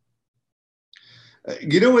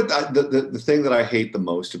 You know what? The thing that I hate the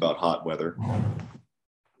most about hot weather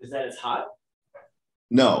Is that it's hot?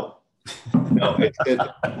 No, it's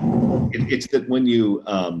that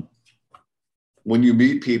when you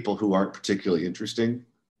meet people who aren't particularly interesting,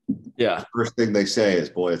 Yeah. the first thing they say is,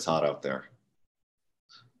 "Boy, it's hot out there."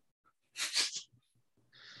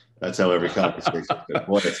 That's how every conversation goes.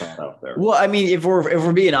 Boy, it's hot out there. Well, I mean, if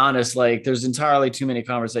we're being honest, like there's entirely too many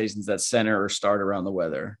conversations that center or start around the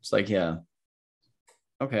weather. It's like, yeah,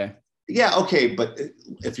 okay, Yeah, okay, but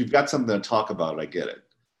if you've got something to talk about, I get it.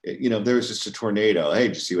 There was just a tornado. Hey,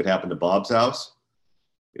 did you see what happened to Bob's house?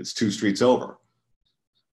 It's 2 streets over.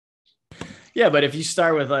 yeah. But if you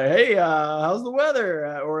start with like, hey, how's the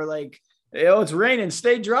weather, or like, it's raining,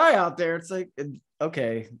 stay dry out there. It's like,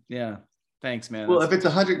 okay, yeah, thanks, man. Well, if it's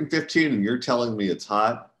 115 and you're telling me it's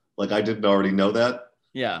hot, like I didn't already know that.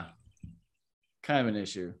 Yeah, kind of an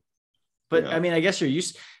issue. But Yeah. I mean, I guess you're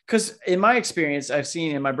used, because in my experience, I've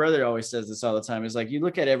seen, and my brother always says this all the time, is like you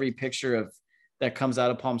look at every picture of that comes out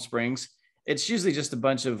of Palm Springs, it's usually just a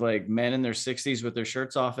bunch of like men in their 60s with their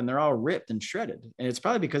shirts off, and they're all ripped and shredded. And it's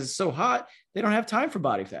probably because it's so hot, they don't have time for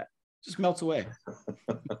body fat. It just melts away.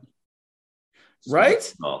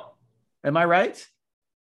 Right? Oh. Am I right?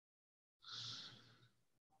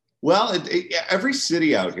 Well, every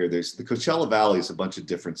city out here, there's the Coachella Valley is a bunch of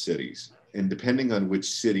different cities. And depending on which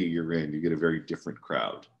city you're in, you get a very different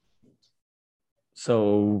crowd.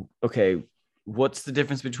 So, okay, what's the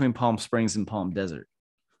difference between Palm Springs and Palm Desert?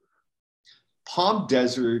 Palm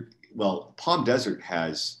Desert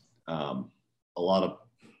has a lot of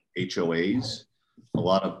HOAs, a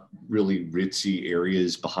lot of really ritzy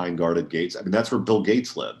areas behind guarded gates. I mean, that's where Bill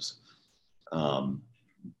Gates lives. Bill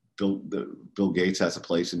Gates has a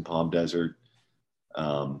place in Palm Desert.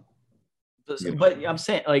 But I'm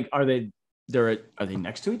saying, like, are they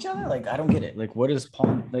next to each other? Like, I don't get it. Like, what is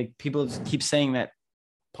people keep saying that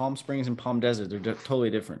Palm Springs and Palm Desert, they're totally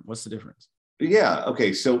different. What's the difference? Yeah.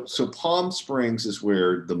 Okay. So Palm Springs is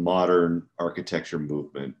where the modern architecture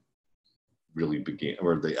movement really began,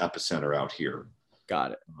 or the epicenter out here.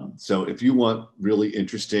 Got it. So if you want really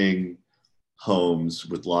interesting homes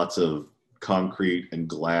with lots of concrete and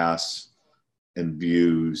glass and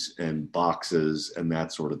views and boxes and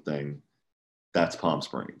that sort of thing, that's Palm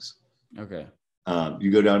Springs. Okay.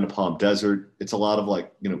 You go down to Palm Desert, it's a lot of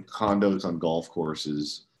like, condos on golf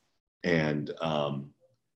courses and,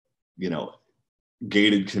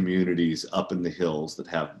 gated communities up in the hills that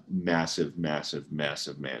have massive, massive,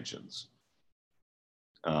 massive mansions.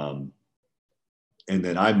 And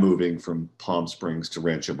then I'm moving from Palm Springs to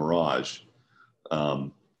Rancho Mirage,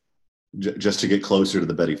 just to get closer to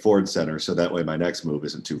the Betty Ford Center, so that way my next move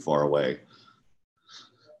isn't too far away.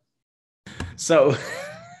 So,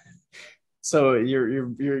 you're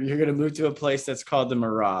gonna move to a place that's called the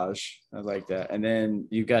Mirage. I like that. And then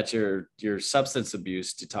you got your substance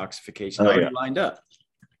abuse detoxification already lined up.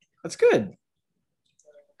 That's good.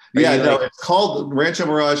 It's called Rancho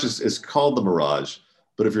Mirage is called the Mirage,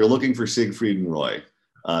 but if you're looking for Siegfried and Roy,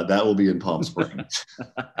 that will be in Palm Springs.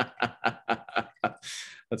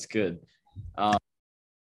 That's good.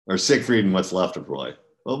 Or Siegfried and what's left of Roy.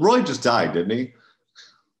 Well, Roy just died, didn't he?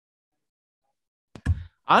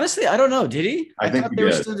 Honestly, I don't know. Did he? I think thought they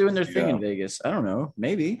were still doing their thing in Vegas. I don't know.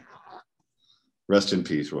 Maybe. Rest in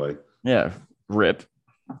peace, Roy. Yeah. Rip.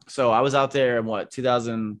 So I was out there in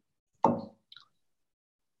 2000. The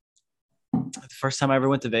first time I ever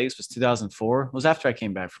went to Vegas was 2004. It was after I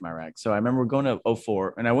came back from Iraq. So I remember going to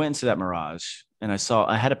 2004 and I went into that Mirage and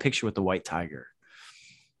I had a picture with the white tiger.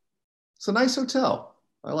 It's a nice hotel.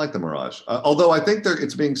 I like the Mirage. Although I think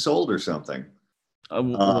it's being sold or something.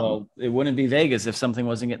 Well, it wouldn't be Vegas if something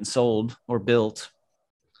wasn't getting sold or built.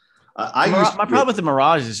 My problem with the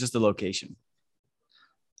Mirage is just the location.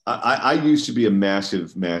 I used to be a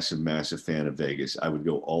massive, massive, massive fan of Vegas. I would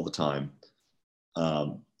go all the time.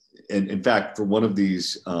 And in fact, for one of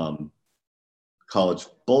these college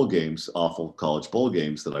bowl games, awful college bowl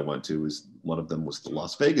games that I went to, one of them was the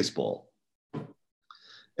Las Vegas Bowl.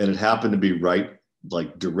 And it happened to be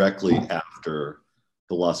directly after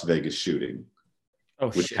the Las Vegas shooting. Oh,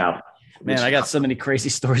 shit. Man, I got so many crazy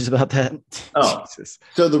stories about that. Oh, Jesus.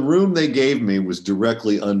 So the room they gave me was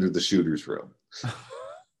directly under the shooter's room.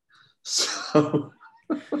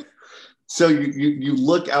 So you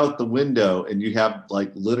look out the window and you have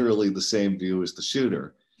literally the same view as the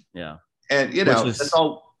shooter. Yeah. And that's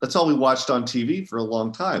all we watched on TV for a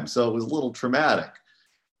long time. So it was a little traumatic.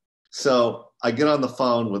 So I get on the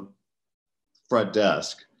phone with front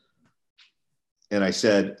desk and I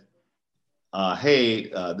said, hey,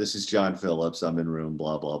 this is John Phillips. I'm in room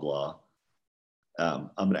blah, blah, blah. I'm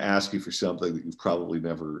going to ask you for something that you've probably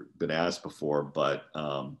never been asked before, but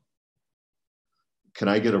can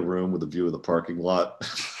I get a room with a view of the parking lot?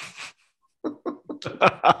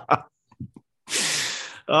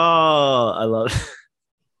 Oh, I love it.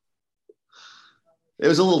 It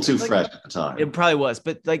was a little too fresh at the time. It probably was,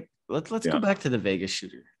 but let's go back to the Vegas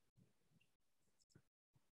shooter.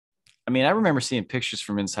 I mean, I remember seeing pictures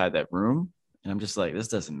from inside that room, and I'm just like, this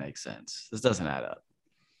doesn't make sense. This doesn't add up.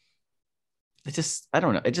 I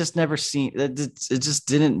don't know. It just never seemed. It just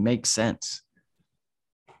didn't make sense.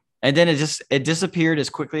 And then it disappeared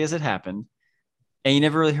as quickly as it happened, and you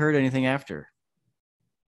never really heard anything after.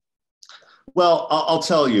 Well, I'll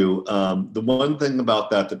tell you, the one thing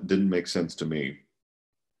about that didn't make sense to me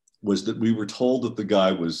was that we were told that the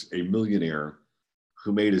guy was a millionaire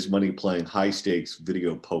who made his money playing high stakes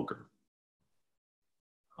video poker.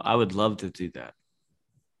 I would love to do that.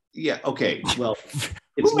 Yeah. Okay. Well,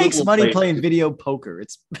 who makes money playing video poker?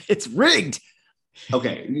 It's rigged.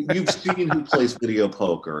 Okay, you've seen who plays video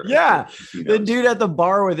poker. Yeah, the dude at the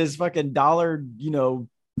bar with his fucking dollar,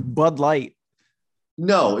 Bud Light.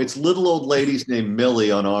 No, it's little old ladies named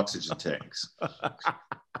Millie on oxygen tanks.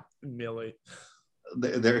 Millie.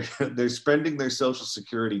 They're spending their social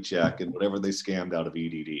security check and whatever they scammed out of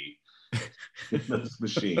EDD in those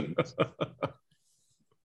machines.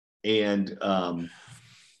 And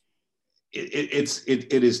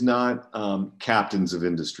it is not captains of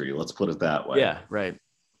industry. Let's put it that way. Yeah, right.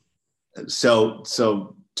 So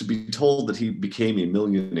to be told that he became a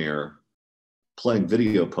millionaire playing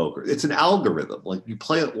video poker, it's an algorithm. You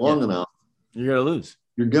play it long enough, you're gonna lose.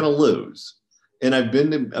 You're gonna lose. And I've been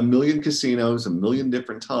to a million casinos, a million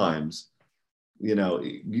different times. You're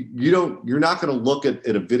not gonna look at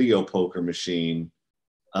a video poker machine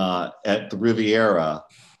at the Riviera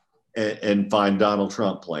and find Donald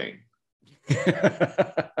Trump playing.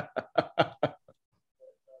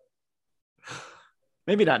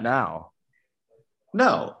 Maybe not now.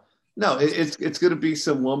 No, No, it's going to be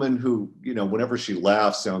some woman who, whenever she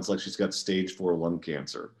laughs, sounds like she's got stage 4 lung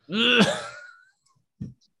cancer.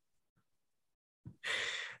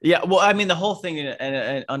 Yeah, well, I mean, the whole thing,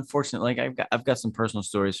 and unfortunately, like I've got some personal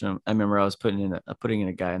stories from. I remember I was putting in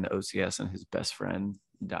a guy in the OCS, and his best friend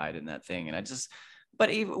died in that thing, and I just, but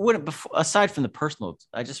even aside from the personal,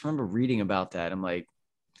 I just remember reading about that. I'm like,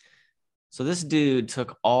 so this dude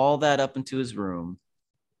took all that up into his room,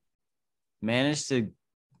 managed to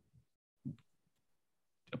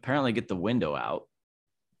apparently get the window out,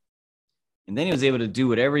 and then he was able to do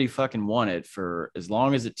whatever he fucking wanted for as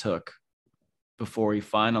long as it took before he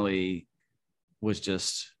finally was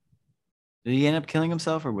just. Did he end up killing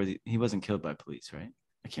himself, or he wasn't killed by police, right?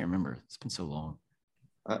 I can't remember. It's been so long.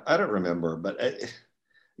 I don't remember, but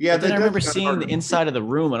yeah. But then I remember seeing the inside of the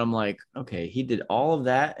room, and I'm like, okay, he did all of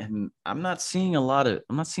that, and I'm not seeing a lot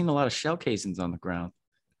of shell casings on the ground.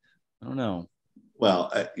 I don't know.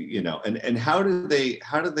 Well, and how do they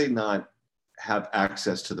not have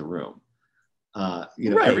access to the room? Right,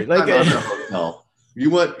 every time I'm in a hotel,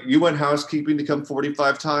 you want housekeeping to come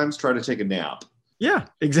 45 times, try to take a nap. Yeah,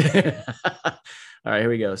 exactly. All right, here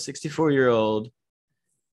we go. 64-year-old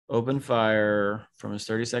opened fire from his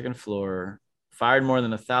 32nd floor, fired more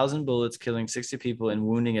than 1,000 bullets, killing 60 people and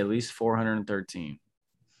wounding at least 413.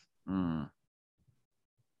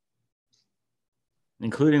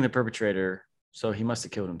 Including the perpetrator. So he must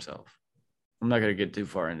have killed himself. I'm not going to get too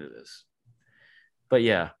far into this. But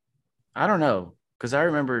yeah, I don't know. Because I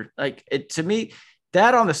remember, like, it to me,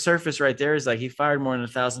 that on the surface right there is like he fired more than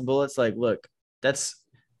 1,000 bullets. Like, look, that's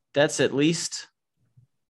at least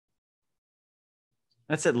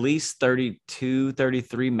 32,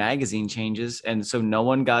 33 magazine changes. And so no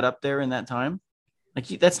one got up there in that time. Like,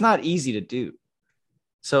 that's not easy to do.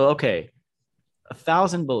 So, okay,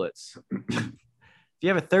 1,000 bullets. If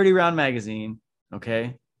you have a 30-round magazine, okay,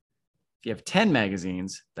 if you have 10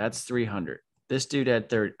 magazines, that's 300. This dude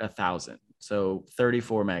had 1,000, so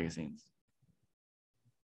 34 magazines.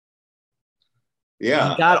 Yeah.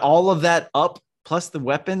 He got all of that up, plus the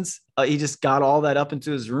weapons. He just got all that up into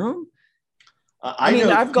his room. I mean,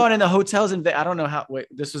 I've gone into hotels and I don't know how. Wait,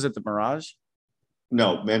 this was at the Mirage?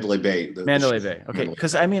 No, Mandalay Bay. Mandalay Bay. Okay,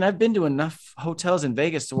 because I mean, I've been to enough hotels in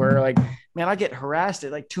Vegas to where, like, man, I get harassed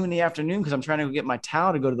at like 2 p.m. because I'm trying to get my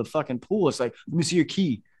towel to go to the fucking pool. It's like, let me see your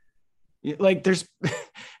key. Like,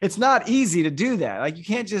 it's not easy to do that. Like, you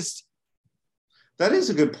can't just. That is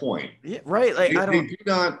a good point. Yeah, right. Like,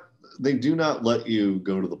 they do not let you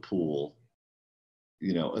go to the pool,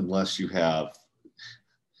 unless you have.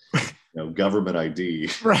 Government ID.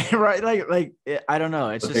 Right. Like I don't know.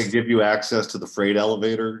 It's but just they give you access to the freight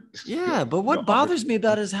elevator. Yeah, but what bothers me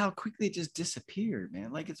about it is how quickly it just disappeared,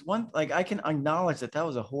 man. Like, it's one, like, I can acknowledge that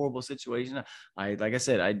was a horrible situation. Like I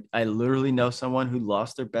said, I literally know someone who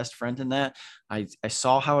lost their best friend in that. I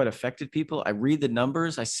saw how it affected people. I read the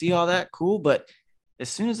numbers. I see all that. Cool. But as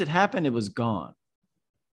soon as it happened, it was gone.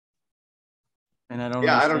 And I don't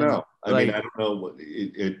I don't know. I mean, I don't know.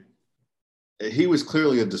 He was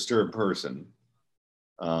clearly a disturbed person.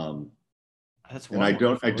 And I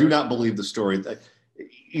do not believe the story that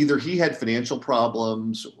either he had financial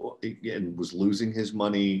problems and was losing his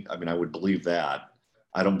money. I mean, I would believe that.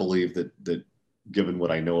 I don't believe that given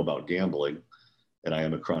what I know about gambling, and I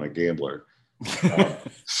am a chronic gambler,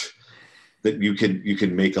 that you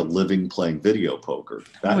can make a living playing video poker.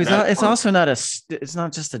 It's also not it's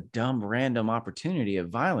not just a dumb random opportunity of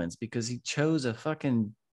violence because he chose a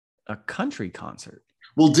country concert.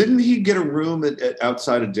 Well, didn't he get a room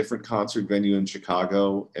outside a different concert venue in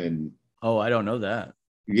Chicago? And I don't know that.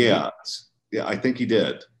 Yeah, I think he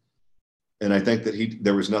did. And I think that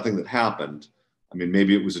there was nothing that happened. I mean,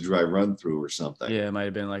 maybe it was a dry run through or something. Yeah, it might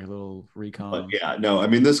have been like a little recon. But yeah, no, I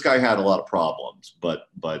mean, this guy had a lot of problems, but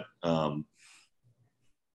I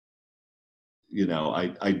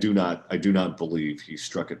do not believe he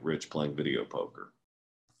struck it rich playing video poker.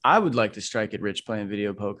 I would like to strike it rich playing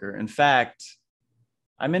video poker. In fact,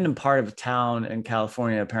 I'm in a part of a town in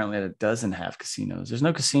California apparently that doesn't have casinos. There's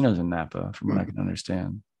no casinos in Napa, from what I can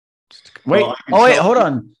understand. Wait, hold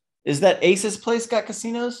on. Is that Ace's place got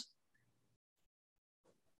casinos?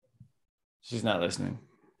 She's not listening.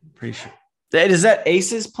 Pretty sure. Is that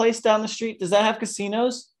Ace's place down the street? Does that have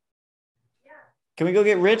casinos? Yeah. Can we go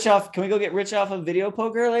get rich off of video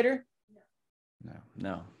poker later?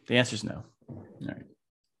 No. The answer is no. All right.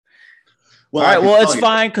 Well, all right. Well, it's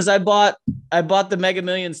fine because I bought the Mega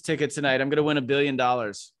Millions ticket tonight. I'm going to win $1 billion.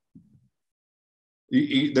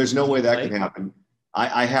 There's no way that can happen.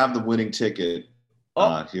 I have the winning ticket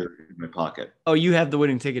here in my pocket. Oh, you have the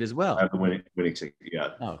winning ticket as well. I have the winning ticket. Yeah.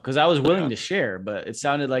 Oh, because I was willing to share, but it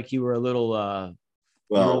sounded like you were a little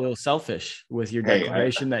You're a Well, little selfish with your hey,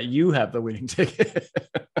 declaration that you have the winning ticket.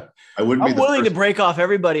 I wouldn't be I'm the willing to first. break off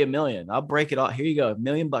everybody $1 million. I'll break it all. Here you go, $1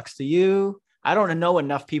 million to you. I don't know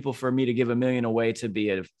enough people for me to give $1 million away to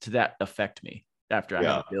that affect me after I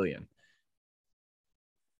have $1 billion.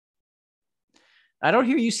 I don't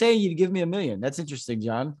hear you saying you'd give me $1 million. That's interesting,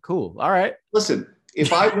 John. Cool. All right. Listen,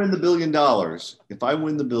 if I win the $1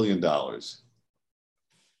 billion,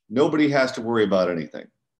 nobody has to worry about anything.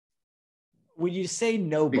 When you say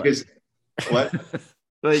nobody, Because what?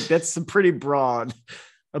 like that's pretty broad.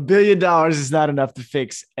 $1 billion is not enough to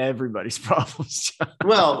fix everybody's problems, John.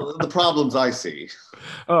 Well, the problems I see.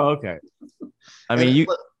 Oh, okay. I mean,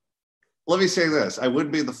 let me say this. It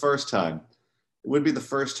would be the first time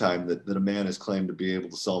that a man has claimed to be able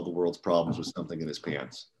to solve the world's problems with something in his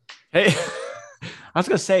pants. Hey, I was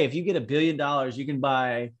gonna say, if you get $1 billion, you can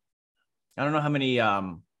buy, I don't know how many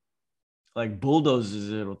like bulldozers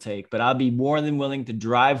it'll take, but I'll be more than willing to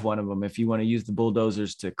drive one of them if you want to use the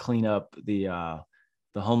bulldozers to clean up the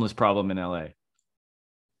homeless problem in LA.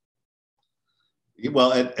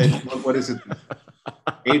 Well, and what is it?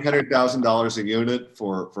 $800,000 a unit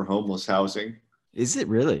for homeless housing. Is it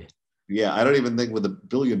really? Yeah, I don't even think with $1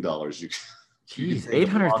 billion you can. Jeez,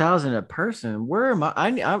 800,000 a person. Where am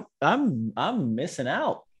I? I'm missing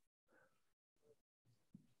out.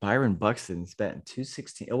 Byron Buxton spent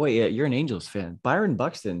 $216. Oh wait, yeah, you're an Angels fan. Byron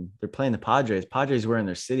Buxton. They're playing the Padres. Padres wearing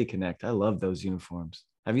their City Connect. I love those uniforms.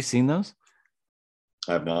 Have you seen those?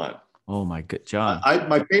 I have not. Oh my good, John.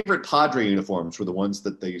 My favorite Padre uniforms were the ones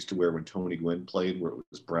that they used to wear when Tony Gwynn played, where it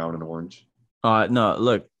was brown and orange. No,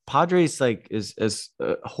 look, Padres like is as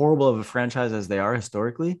horrible of a franchise as they are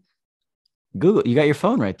historically. Google, you got your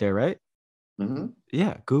phone right there, right? Mm-hmm.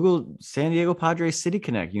 Yeah, Google San Diego Padres City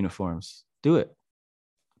Connect uniforms. Do it.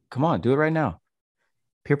 Come on, do it right now.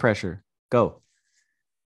 Peer pressure. Go.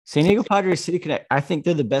 San Diego Padres City Connect. I think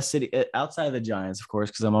they're the best city outside of the Giants, of course,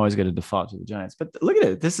 because I'm always going to default to the Giants. But look at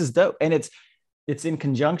it. This is dope. And it's in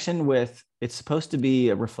conjunction with, it's supposed to be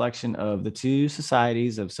a reflection of the two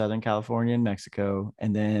societies of Southern California and Mexico.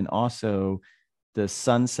 And then also the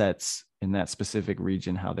sunsets in that specific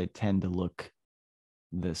region, how they tend to look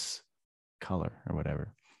this color or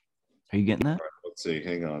whatever. Are you getting that? Let's see.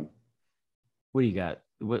 Hang on. What do you got?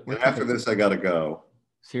 What after this, I got to go.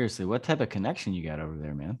 Seriously, what type of connection you got over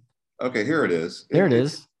there, man? Okay, here it is. There it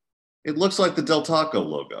is. It looks like the Del Taco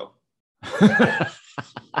logo.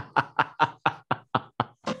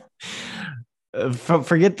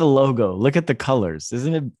 Forget the logo. Look at the colors.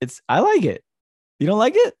 Isn't it? I like it. You don't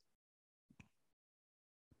like it?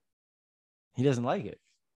 He doesn't like it.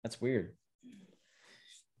 That's weird.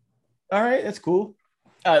 All right, that's cool.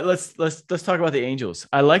 Let's talk about the Angels.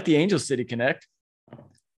 I like the Angels City Connect.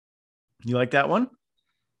 You like that one?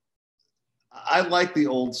 I like the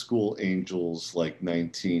old school Angels, like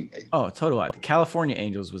 19. Oh, totally. The California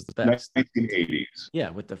Angels was the best. 1980s.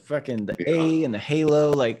 Yeah, with the A and the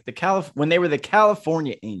halo, like when they were the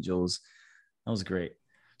California Angels, that was great.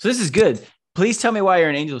 So this is good. Please tell me why you're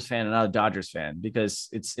an Angels fan and not a Dodgers fan, because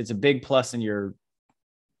it's a big plus in your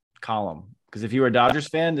column. Because if you were a Dodgers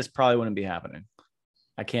fan, this probably wouldn't be happening.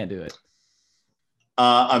 I can't do it.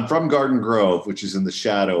 I'm from Garden Grove, which is in the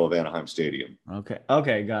shadow of Anaheim Stadium.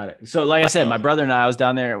 Okay, got it. So like I said, my brother and I was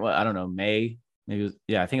down there, I don't know, May. Maybe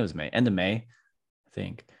I think it was May, end of May, I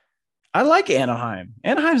think. I like Anaheim.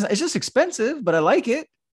 It's just expensive, but I like it.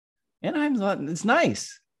 It's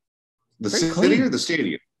nice. The city or the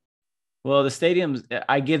stadium? Well, the stadiums,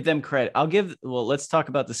 I give them credit. Let's talk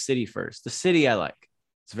about the city first. The city I like.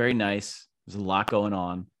 It's very nice. There's a lot going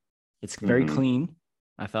on. It's very clean.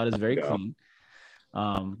 I thought it's very clean.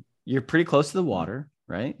 You're pretty close to the water,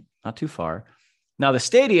 right? Not too far. Now the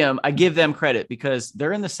stadium, I give them credit because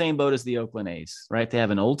they're in the same boat as the Oakland A's, right? They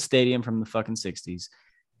have an old stadium from the fucking 60s,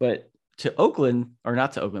 but to Oakland, or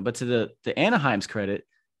not to Oakland, but to the Anaheim's credit,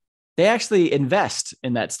 they actually invest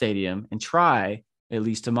in that stadium and try at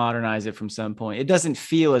least to modernize it from some point. It doesn't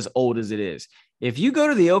feel as old as it is. If you go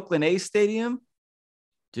to the Oakland A's stadium,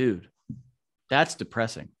 dude, that's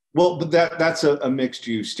depressing. Well, but that's a mixed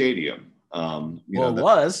use stadium. It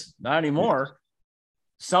was not anymore.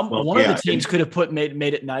 One of the teams could have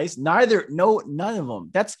made it nice. None of them.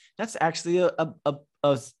 That's actually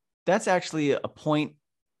a point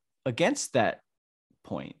against that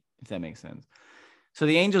point, if that makes sense. So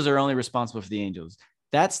the Angels are only responsible for the Angels.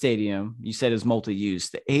 That stadium, you said, is multi-use.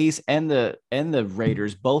 The A's and the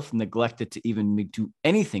Raiders both neglected to even do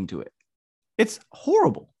anything to it. It's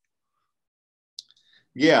horrible.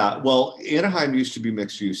 Yeah, well, Anaheim used to be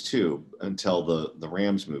mixed use too until the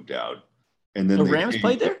Rams moved out, and then the Rams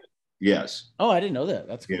played there. Yes. Oh, I didn't know that.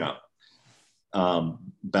 That's cool. Yeah.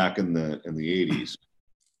 Back in the 80s.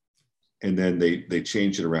 and then they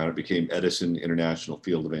changed it around. It became Edison International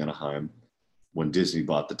Field of Anaheim when Disney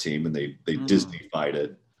bought the team, and they Disney-fied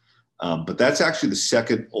it. But that's actually the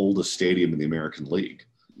second oldest stadium in the American League.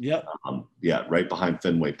 Yep. Yeah, right behind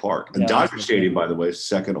Fenway Park. And Dodger Stadium, by the way, is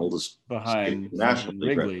second oldest behind National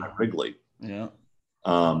League, Wrigley. Wrigley. Yeah.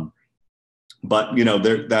 But you know,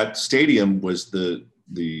 that stadium was the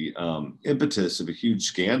impetus of a huge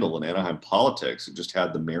scandal in Anaheim politics. It just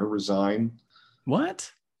had the mayor resign.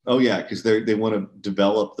 What? Oh yeah, because they want to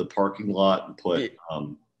develop the parking lot and put.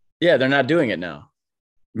 Yeah, they're not doing it now.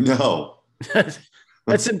 No.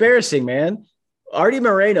 That's embarrassing, man. Artie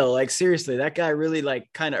Moreno, like seriously, that guy really like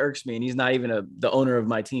kind of irks me, and he's not even the owner of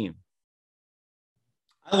my team.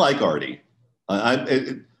 I like Artie.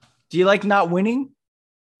 Do you like not winning?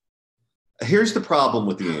 Here's the problem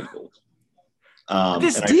with the Angels.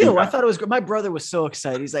 This deal, I thought it was good. My brother was so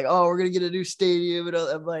excited. He's like, "Oh, we're gonna get a new stadium," and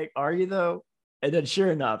I'm like, "Are you though?" And then,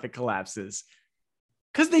 sure enough, it collapses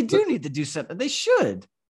because they do need to do something. They should.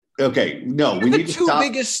 Okay, no, we need the two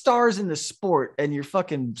biggest stars in the sport, and you're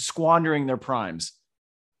fucking squandering their primes.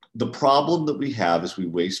 The problem that we have is we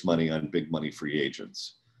waste money on big money free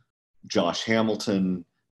agents. Josh Hamilton,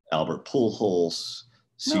 Albert Pujols.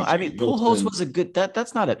 No, I mean Pujols was a good.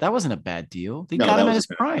 That's not it. That wasn't a bad deal. They got him in his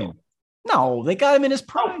prime. No, they got him in his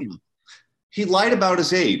prime. He lied about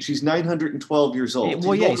his age. He's 912 years old.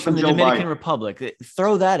 Well, he's from the Dominican Republic.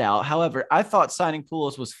 Throw that out. However, I thought signing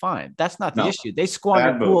Pujols was fine. That's not the issue. They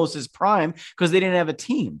squandered Pujols' prime because they didn't have a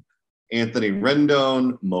team. Anthony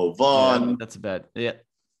Rendon, Mo Vaughn. Yeah, that's a bad.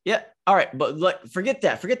 Yeah. All right, but forget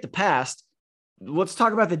that. Forget the past. Let's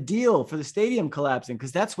talk about the deal for the stadium collapsing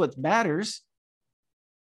because that's what matters.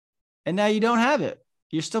 And now you don't have it.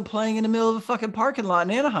 You're still playing in the middle of a fucking parking lot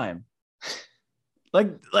in Anaheim.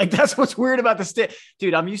 Like that's what's weird about the state,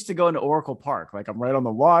 dude. I'm used to going to Oracle Park. Like I'm right on the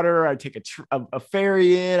water. I take a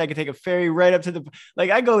ferry in. I can take a ferry right up to the. Like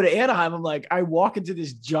I go to Anaheim. I'm like I walk into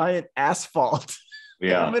this giant asphalt.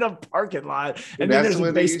 Yeah, I'm in a parking lot, and then there's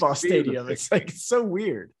a baseball stadium. It's like it's so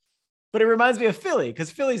weird, but it reminds me of Philly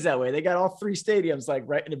because Philly's that way. They got all three stadiums like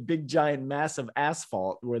right in a big giant mass of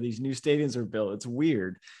asphalt where these new stadiums are built. It's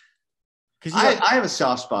weird. Because I have a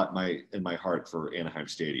soft spot in my heart for Anaheim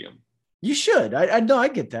Stadium. You should. I know. I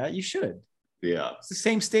get that. You should. Yeah. It's the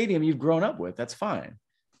same stadium you've grown up with. That's fine.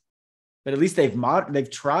 But at least they've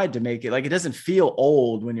tried to make it like it doesn't feel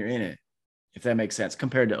old when you're in it, if that makes sense,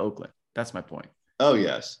 compared to Oakland. That's my point. Oh,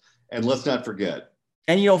 yes. And let's not forget.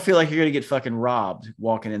 And you don't feel like you're going to get fucking robbed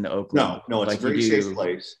walking into Oakland. No, it's like a very safe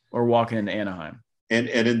place. Or walking into Anaheim. And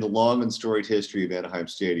in the long and storied history of Anaheim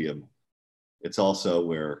Stadium, it's also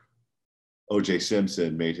where O.J.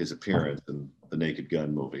 Simpson made his appearance in the Naked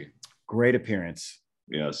Gun movie. Great appearance.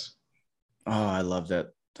 Yes. Oh, I love that.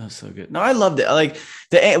 That's so good. No, I loved it. Like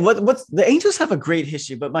the Angels have a great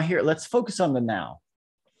history, but let's focus on the now.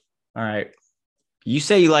 All right. You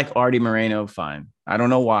say you like Artie Moreno, fine. I don't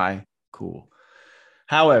know why. Cool.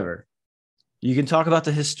 However, you can talk about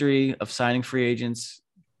the history of signing free agents.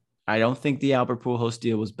 I don't think the Albert Pujols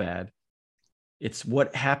deal was bad. It's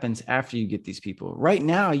what happens after you get these people. Right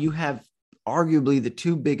now, you have arguably the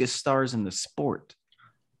two biggest stars in the sport.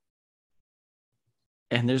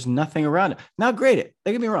 And there's nothing around it. Now, great.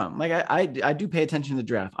 Don't get me wrong. Like I do pay attention to the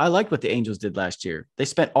draft. I like what the Angels did last year. They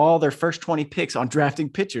spent all their first 20 picks on drafting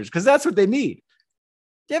pitchers because that's what they need.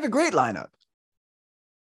 They have a great lineup.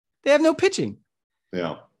 They have no pitching.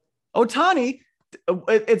 Yeah. Ohtani,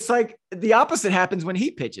 it's like the opposite happens when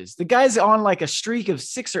he pitches. The guy's on like a streak of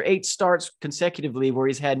 6 or 8 starts consecutively where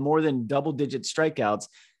he's had more than double-digit strikeouts,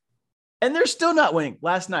 and they're still not winning.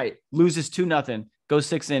 Last night, loses 2-0. Goes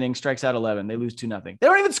 6 innings, strikes out 11. They lose 2-0. They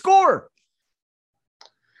don't even score.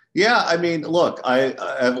 Yeah, I mean, look, I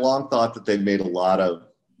have long thought that they've made a lot of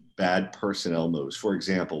bad personnel moves. For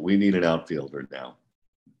example, we need an outfielder now.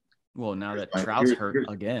 Well, now that Trout's hurt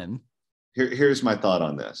again. Here's my thought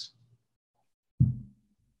on this.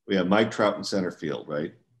 We have Mike Trout in center field,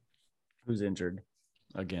 right? Who's injured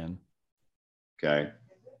again. Okay.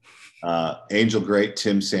 Angel great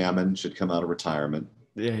Tim Salmon should come out of retirement.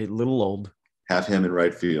 Yeah, he's a little old. Have him in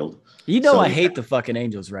right field. You know, I hate the fucking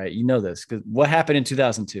Angels, right? You know this because what happened in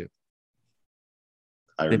 2002?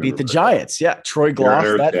 They beat the Giants. Yeah, Troy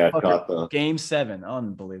Glaus. Game 7,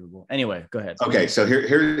 unbelievable. Anyway, go ahead. Okay, so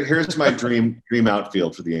here's my dream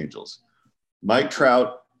outfield for the Angels: Mike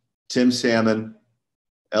Trout, Tim Salmon,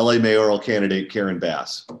 LA mayoral candidate Karen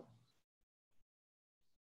Bass.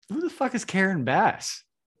 Who the fuck is Karen Bass?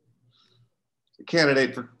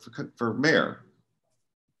 Candidate for mayor.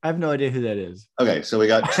 I have no idea who that is. Okay, so we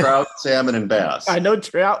got Trout, Salmon, and Bass. I know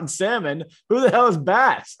Trout and Salmon. Who the hell is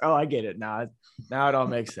Bass? Oh, I get it now. Now it all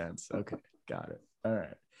makes sense. Okay, got it. All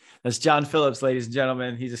right. That's John Phillips, ladies and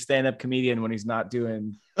gentlemen. He's a stand-up comedian when he's not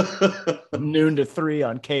doing noon to 3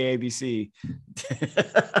 on KABC.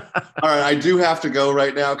 All right, I do have to go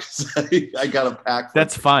right now because I got to pack.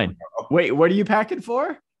 That's fine. Wait, what are you packing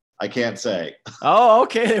for? I can't say. Oh,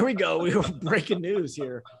 okay. There we go. We were breaking news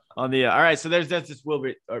here on the. All right, so that's this will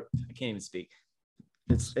be. Or I can't even speak.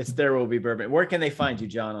 It's There Will Be Bourbon. Where can they find you,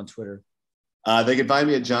 John, on Twitter? They can find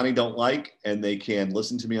me at Johnny Don't Like, and they can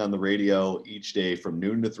listen to me on the radio each day from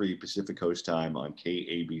noon to 3 Pacific Coast time on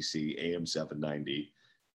KABC AM 790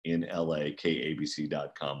 in LA,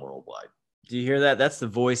 KABC.com worldwide. Do you hear that? That's the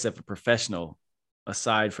voice of a professional,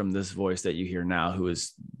 aside from this voice that you hear now, who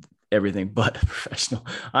is everything but a professional.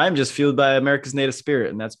 I'm just fueled by America's native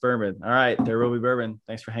spirit, and that's bourbon. All right, There Will Be Bourbon.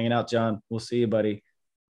 Thanks for hanging out, John. We'll see you, buddy.